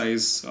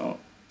synthesize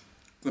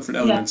Clifford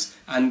elements,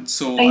 and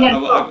so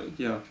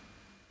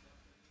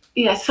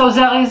Yes, so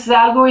there is the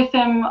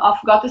algorithm of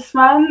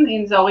Gottesman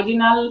in the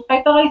original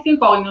paper, I think,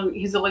 or in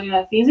his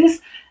original thesis,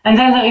 and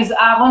then there is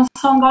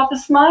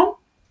Aronson-Gottesman.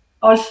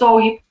 Also,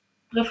 he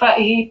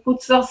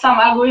puts there some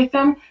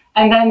algorithm,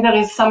 and then there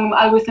is some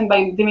algorithm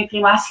by Dmitry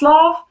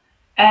Maslov,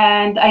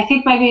 and I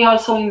think maybe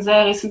also in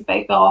the recent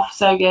paper of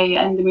Sergey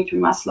and Dmitry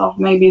Maslov,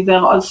 maybe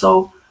there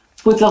also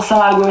puts there some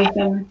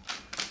algorithm.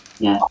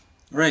 Yeah.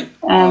 Right.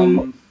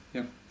 Yeah.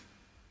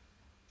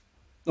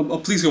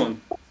 Please go on.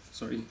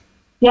 Sorry.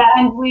 Yeah,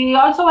 and we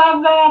also have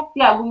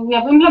we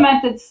have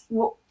implemented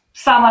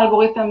some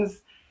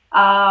algorithms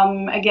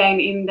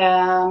again in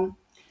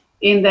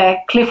the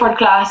Clifford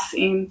class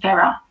in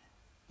Terra.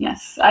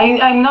 Yes,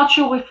 I'm not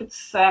sure if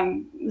it's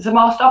the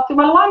most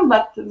optimal one,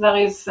 but there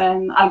is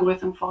an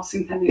algorithm for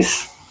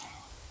synthesis.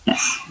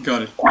 Yes.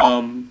 Got it.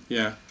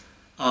 Yeah.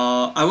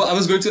 I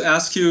was going to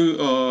ask you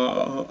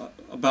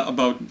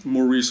about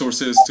more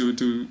resources to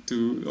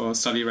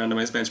study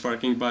randomized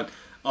benchmarking, but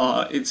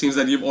it seems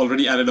that you've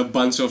already added a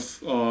bunch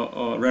of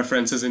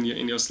references in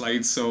your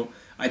slides, so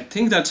I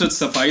think that should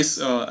suffice.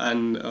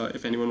 And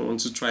if anyone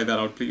wants to try that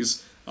out,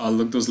 please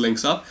look those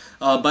links up.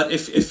 But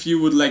if you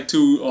would like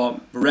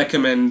to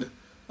recommend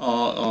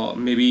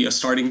maybe a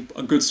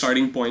good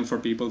starting point for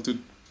people to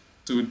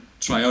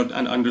try out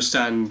and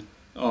understand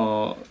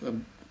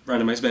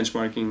randomized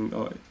benchmarking,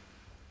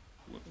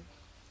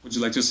 would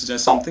you like to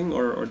suggest something,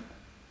 or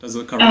does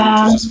the current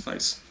literature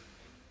suffice?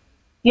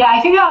 Yeah,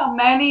 I think there are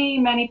many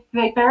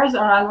papers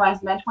on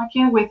randomized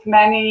benchmarking with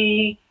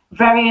many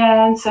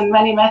variants and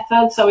many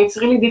methods, so it's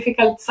really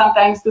difficult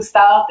sometimes to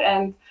start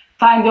and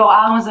find your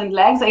arms and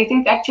legs. I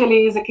think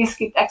actually the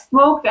Qiskit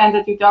textbook and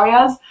the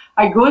tutorials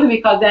are good,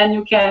 because then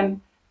you can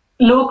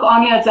look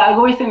only at the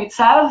algorithm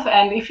itself,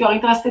 and if you're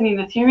interested in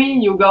the theory,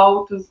 you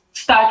go to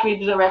start with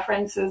the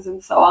references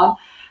and so on.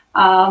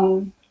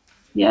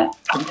 Yeah.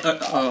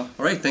 All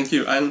right, thank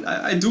you. And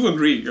I do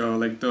agree.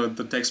 Like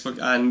the textbook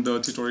and the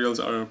tutorials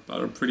are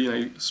a pretty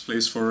nice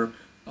place for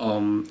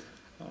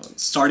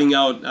starting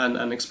out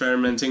and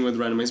experimenting with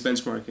randomized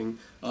benchmarking.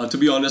 To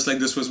be honest, like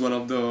this was one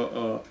of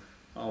the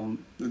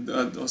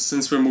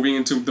Since we're moving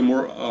into the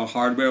more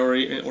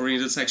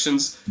hardware-oriented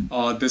sections,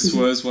 this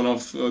was one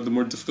of the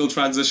more difficult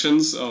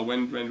transitions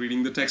when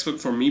reading the textbook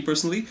for me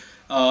personally.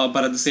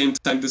 But at the same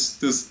time, this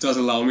does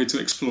allow me to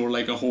explore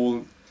like a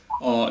whole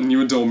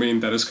new domain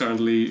that is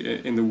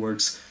currently in the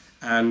works,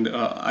 and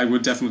I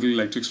would definitely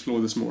like to explore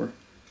this more.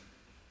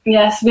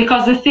 Yes,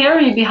 because the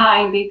theory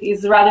behind it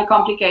is rather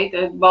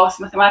complicated, both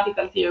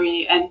mathematical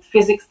theory and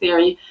physics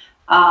theory.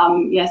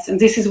 Yes, and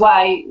this is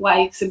why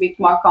it's a bit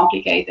more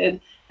complicated.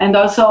 And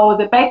also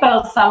the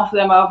papers, some of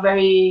them are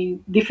very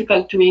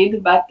difficult to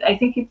read, but I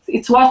think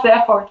it's worth the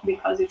effort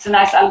because it's a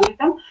nice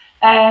algorithm.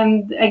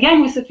 And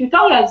again, with the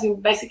tutorials, you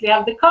basically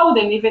have the code,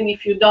 and even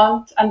if you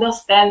don't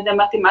understand the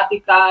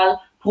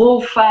mathematical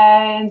proof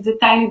and the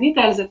tiny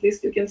details, at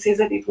least you can see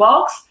that it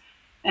works,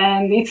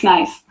 and it's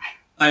nice.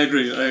 I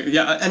agree.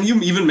 Yeah, and you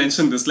even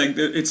mentioned this. Like,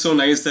 it's so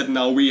nice that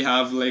now we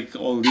have like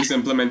all these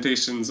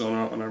implementations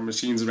on our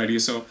machines ready,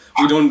 so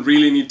we don't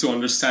really need to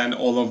understand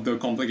all of the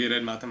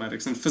complicated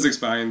mathematics and physics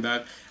behind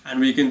that, and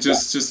we can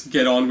just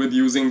get on with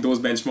using those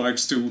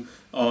benchmarks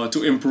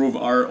to improve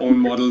our own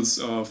models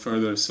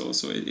further. So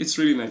it's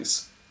really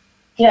nice.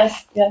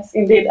 Yes,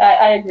 indeed,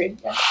 I agree.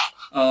 Yeah.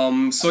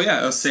 So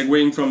yeah,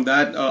 segueing from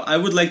that, I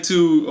would like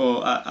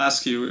to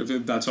ask you,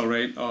 if that's all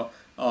right.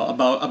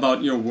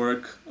 About your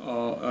work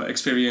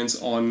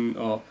experience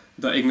on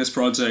the Ignis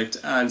project,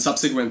 and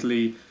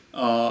subsequently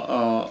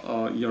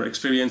your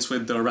experience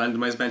with the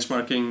randomized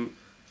benchmarking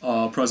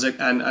project,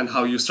 and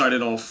how you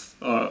started off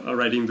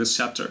writing this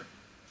chapter.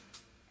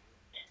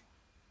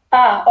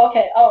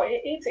 Okay. Oh,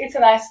 it's a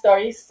nice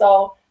story.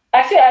 So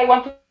actually, I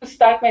want to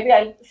start. Maybe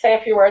I'll say a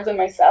few words on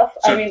myself.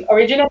 Sure. I mean,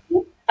 originally,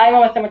 I'm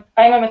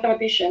a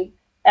mathematician.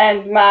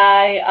 And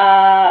my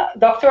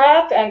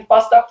doctorate and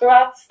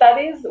postdoctorate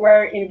studies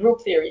were in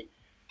group theory.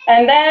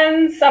 And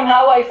then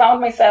somehow I found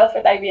myself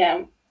at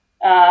IBM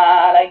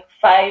like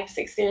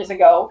 5-6 years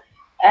ago.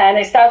 And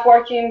I started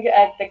working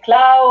at the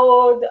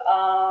cloud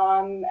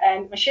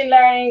and machine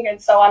learning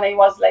and so on. I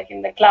was like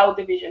in the cloud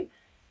division.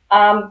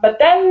 But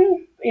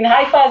then in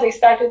Haifa, they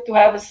started to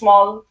have a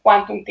small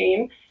quantum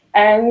team.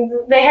 And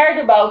they heard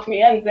about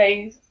me and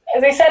they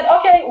said,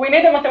 okay, we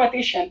need a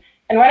mathematician.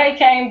 And when I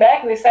came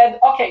back, they said,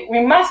 okay,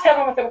 we must have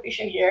a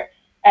mathematician here.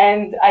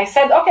 And I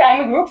said, okay,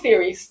 I'm a group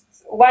theorist.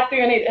 What do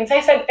you need? And they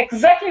said,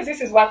 exactly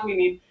this is what we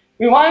need.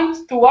 We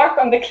want to work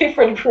on the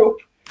Clifford group.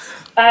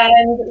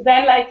 And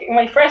then like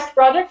my first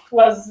project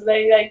was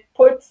they like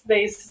put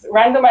these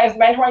randomized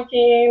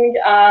benchmarking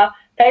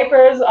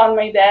papers on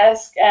my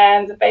desk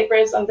and the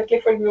papers on the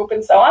Clifford group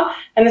and so on.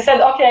 And they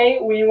said, okay,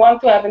 we want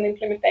to have an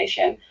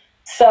implementation.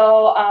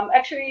 So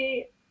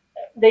actually,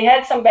 they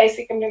had some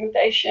basic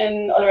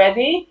implementation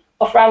already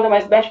of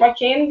randomized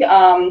benchmarking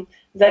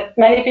that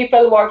many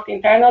people worked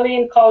internally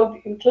in code,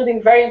 including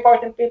very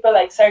important people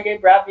like Sergey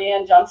Bravin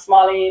and John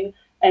Smolin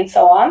and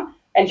so on,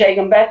 and Jay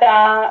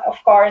Gambetta,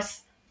 of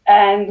course.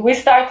 And we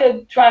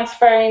started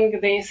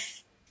transferring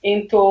this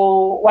into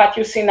what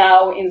you see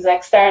now in the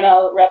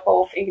external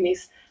repo of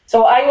Ignis.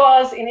 So I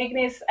was in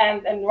Ignis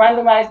and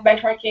randomized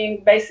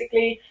benchmarking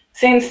basically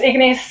since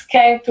Ignis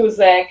came to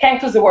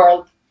the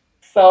world.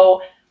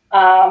 So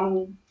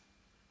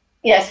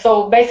yes,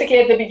 so basically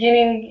at the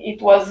beginning,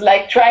 it was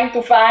like trying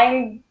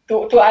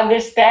to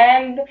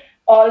understand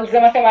all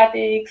the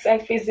mathematics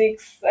and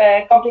physics,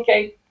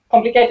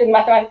 complicated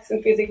mathematics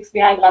and physics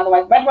behind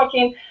randomized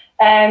benchmarking,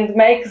 and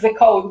make the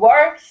code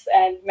works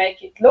and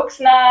make it looks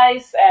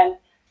nice and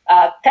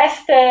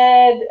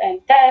tested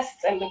and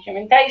tests and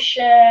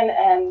documentation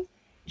and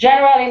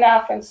general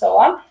enough and so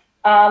on.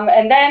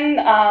 And then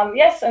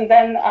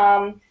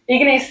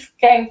Ignis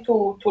came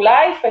to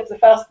life. At the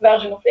first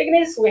version of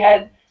Ignis, we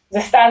had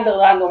the standard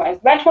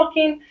randomized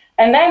benchmarking.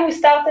 And then we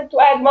started to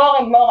add more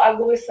and more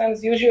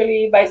algorithms,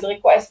 usually by the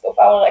request of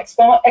our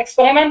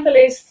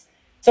experimentalists.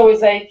 So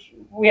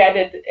we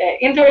added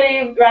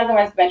interleaved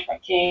randomized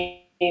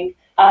benchmarking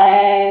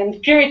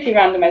and purity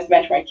randomized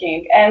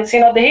benchmarking and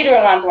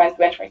synodehedral randomized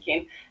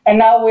benchmarking. And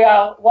now we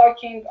are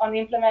working on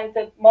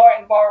implemented more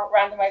and more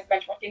randomized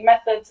benchmarking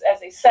methods,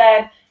 as I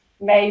said,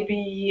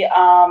 maybe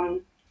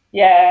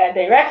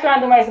direct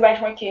randomized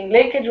benchmarking,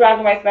 linkage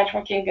randomized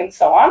benchmarking, and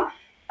so on.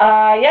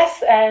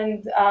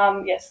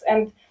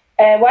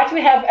 What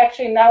we have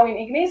actually now in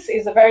Ignis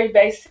is a very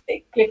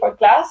basic Clifford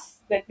class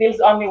that deals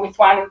only with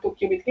 1 and 2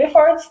 qubit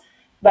Cliffords.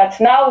 But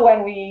now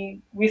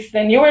with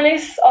the new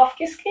release of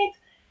Qiskit,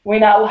 we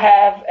now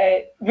have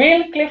a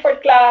real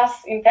Clifford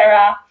class in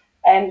Terra,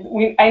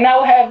 and I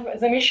now have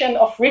the mission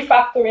of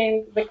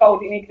refactoring the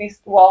code in Ignis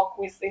to work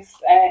with this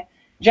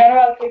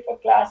general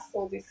Clifford class.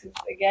 So this is,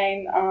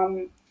 again,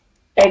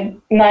 a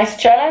nice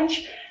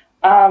challenge.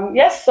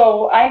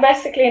 So I'm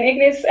basically in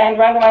Ignis and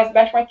randomized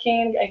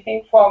benchmarking, I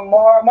think, for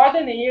more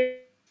than a year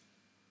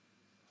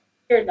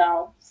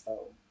now.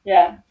 So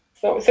yeah,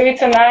 so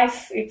it's a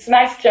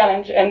nice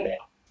challenge, and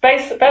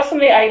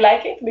personally I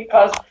like it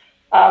because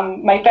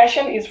my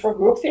passion is for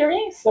group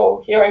theory.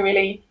 So here I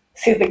really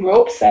see the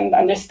groups and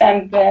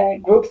understand the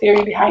group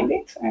theory behind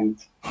it, and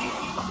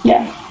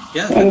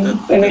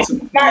it's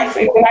nice.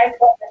 It's a nice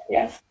project,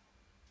 yes.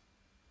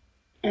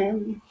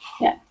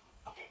 Yeah.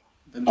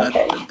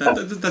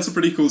 That's a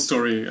pretty cool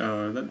story.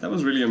 That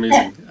was really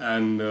amazing,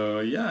 and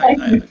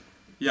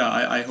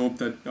I hope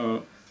that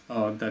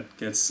that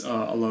gets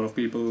a lot of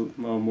people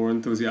more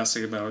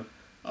enthusiastic about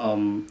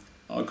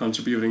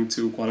contributing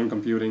to quantum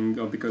computing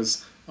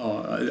because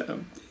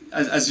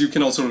as you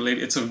can also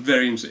relate, it's a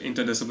very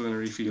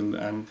interdisciplinary field,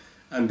 and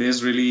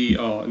there's really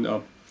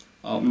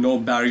no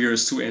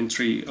barriers to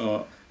entry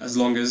as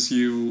long as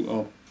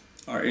you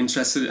are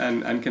interested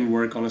and can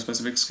work on a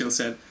specific skill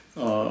set.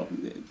 Uh,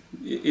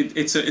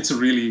 it's a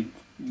really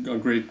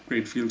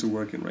great field to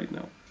work in right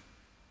now.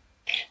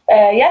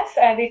 Yes,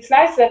 and it's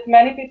nice that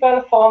many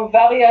people from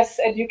various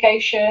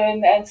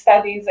education and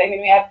studies, I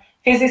mean, we have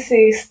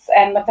physicists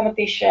and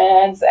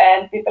mathematicians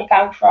and people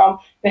coming from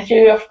the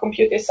theory of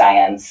computer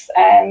science,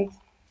 and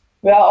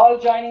we are all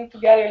joining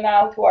together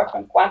now to work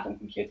on quantum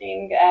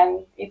computing,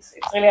 and it's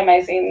really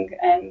amazing.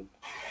 And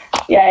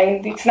yeah,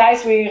 and it's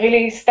nice. We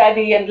really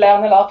study and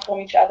learn a lot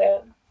from each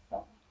other.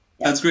 So,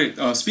 yeah. That's great.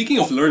 Speaking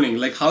of learning,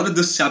 like how did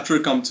this chapter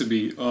come to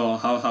be?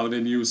 How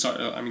did you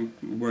start?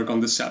 Work on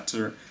this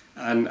chapter,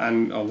 and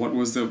what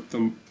was the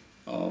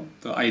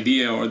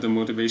idea or the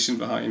motivation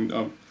behind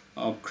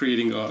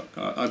creating a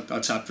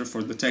chapter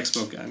for the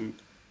textbook and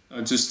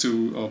just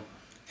to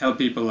help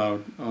people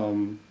out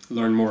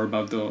learn more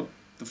about the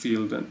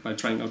field and by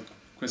trying out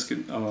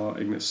Qiskit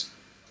Ignis.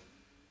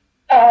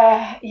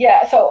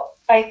 Yeah, so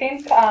I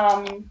think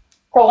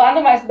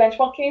randomized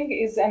benchmarking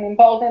is an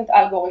important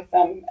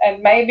algorithm,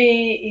 and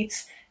maybe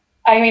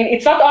I mean,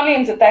 it's not only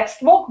in the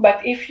textbook,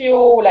 but if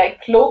you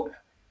if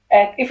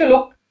you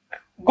look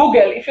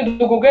if you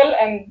do Google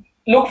and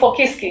look for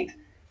Qiskit,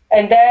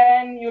 and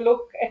then you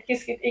look at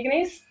Qiskit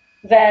Ignis,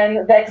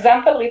 then the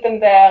example written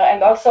there,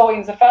 and also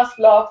in the first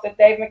blog that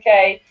Dave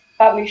McKay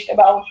published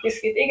about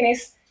Qiskit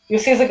Ignis, you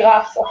see the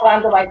graphs of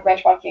randomized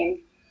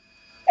benchmarking.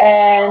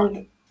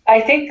 And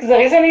I think the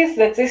reason is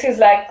that this is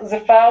like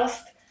the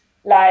first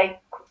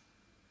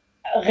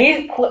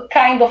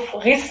kind of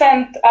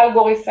recent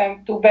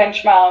algorithm to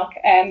benchmark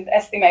and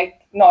estimate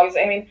noise.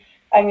 I mean,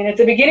 at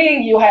the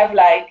beginning you have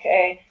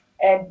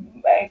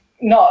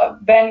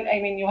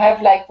you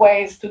have like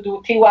ways to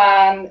do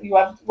T1, you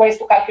have ways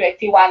to calculate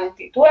T1 and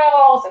T2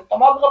 errors and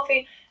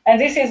tomography,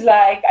 and this is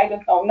like, I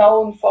don't know,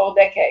 known for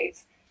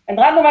decades. And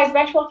randomized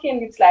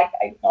benchmarking, it's like,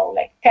 I don't know,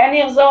 like 10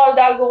 years old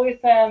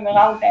algorithm,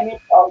 around 10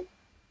 years old.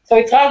 So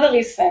it's rather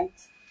recent.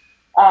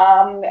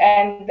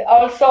 And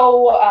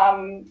also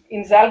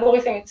in the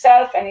algorithm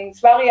itself and in its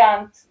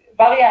variants,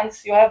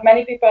 you have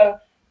many people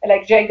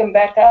like Jay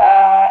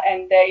Gambetta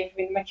and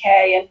David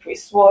McKay and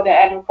Chris Wood and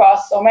Andrew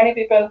Cross. So many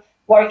people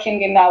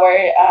working in in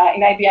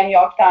IBM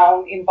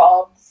Yorktown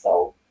involved.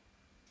 So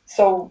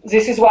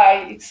this is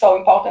why it's so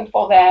important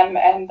for them,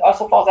 and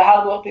also for the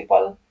hardware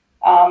people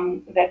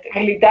that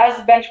really does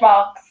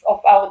benchmarks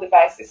of our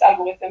device. This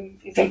algorithm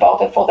is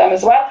important for them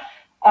as well.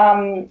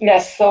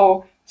 Yes,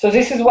 so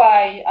this is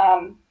why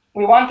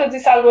we wanted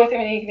this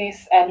algorithm in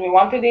Ignis, and we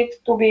wanted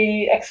it to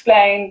be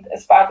explained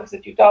as part of the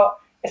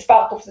as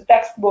part of the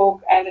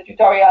textbook and the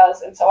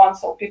tutorials and so on,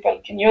 so people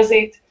can use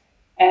it.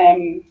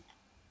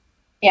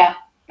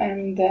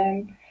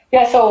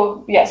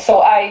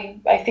 So I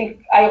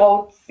think I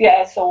wrote,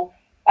 so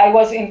I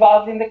was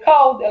involved in the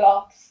code a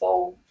lot,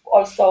 so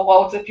also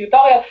wrote the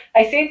tutorial.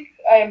 I think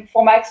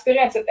from my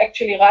experience that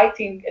actually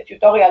writing a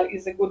tutorial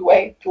is a good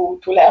way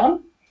to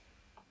learn.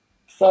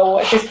 So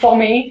at least for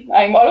me,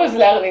 I'm always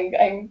learning.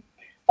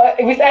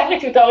 With every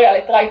tutorial,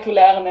 I try to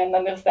learn and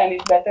understand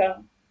it better,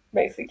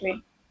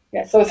 basically.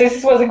 Yeah, so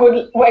this was a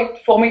good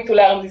way for me to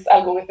learn this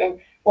algorithm,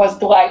 was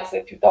to write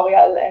the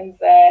tutorial and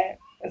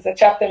the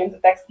chapter in the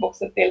textbooks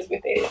that deals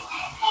with it.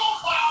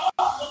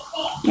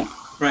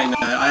 Right,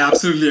 I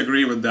absolutely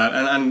agree with that,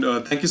 and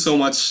thank you so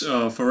much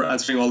for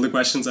answering all the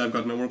questions. I've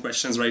got no more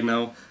questions right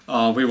now.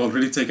 We've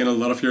already taken a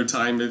lot of your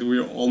time.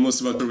 We're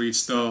almost about to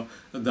reach the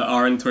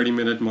hour and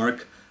 30-minute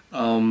mark.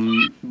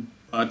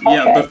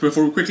 But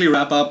before we quickly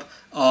wrap up,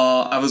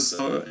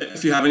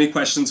 if you have any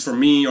questions for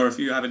me or if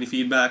you have any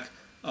feedback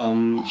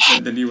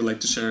that you would like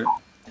to share,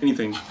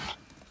 anything.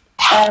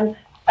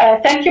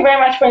 Thank you very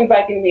much for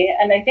inviting me,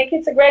 and I think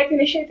it's a great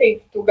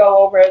initiative to go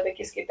over the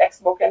Qiskit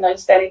textbook and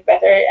understand it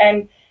better.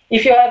 And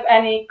if you have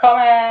any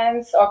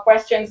comments or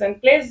questions, then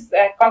please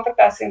contact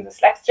us in the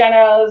Slack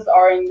channels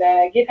or in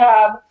the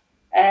GitHub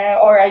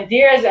or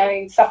ideas. I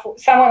mean,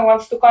 someone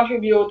wants to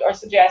contribute or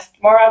suggest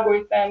more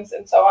algorithms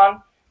and so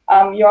on.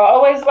 You're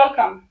always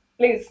welcome.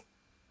 Please.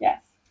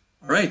 Yes.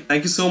 All right.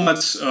 Thank you so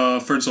much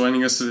for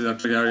joining us today,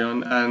 Dr.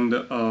 Garion. And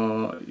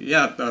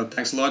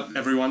thanks a lot,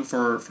 everyone,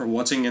 for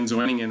watching and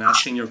joining and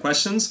asking your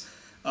questions.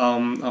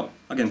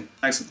 Again,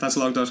 thanks a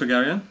lot, Dr.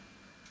 Garion.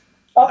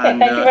 Okay,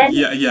 thank you very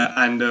much.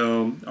 And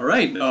all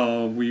right,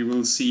 we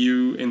will see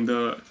you in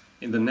the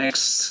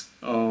next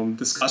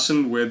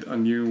discussion with a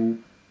new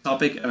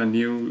topic and a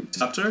new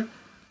chapter,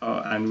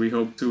 and we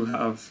hope to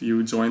have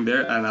you join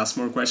there and ask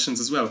more questions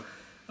as well.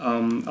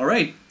 All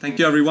right, thank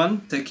you,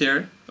 everyone. Take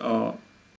care.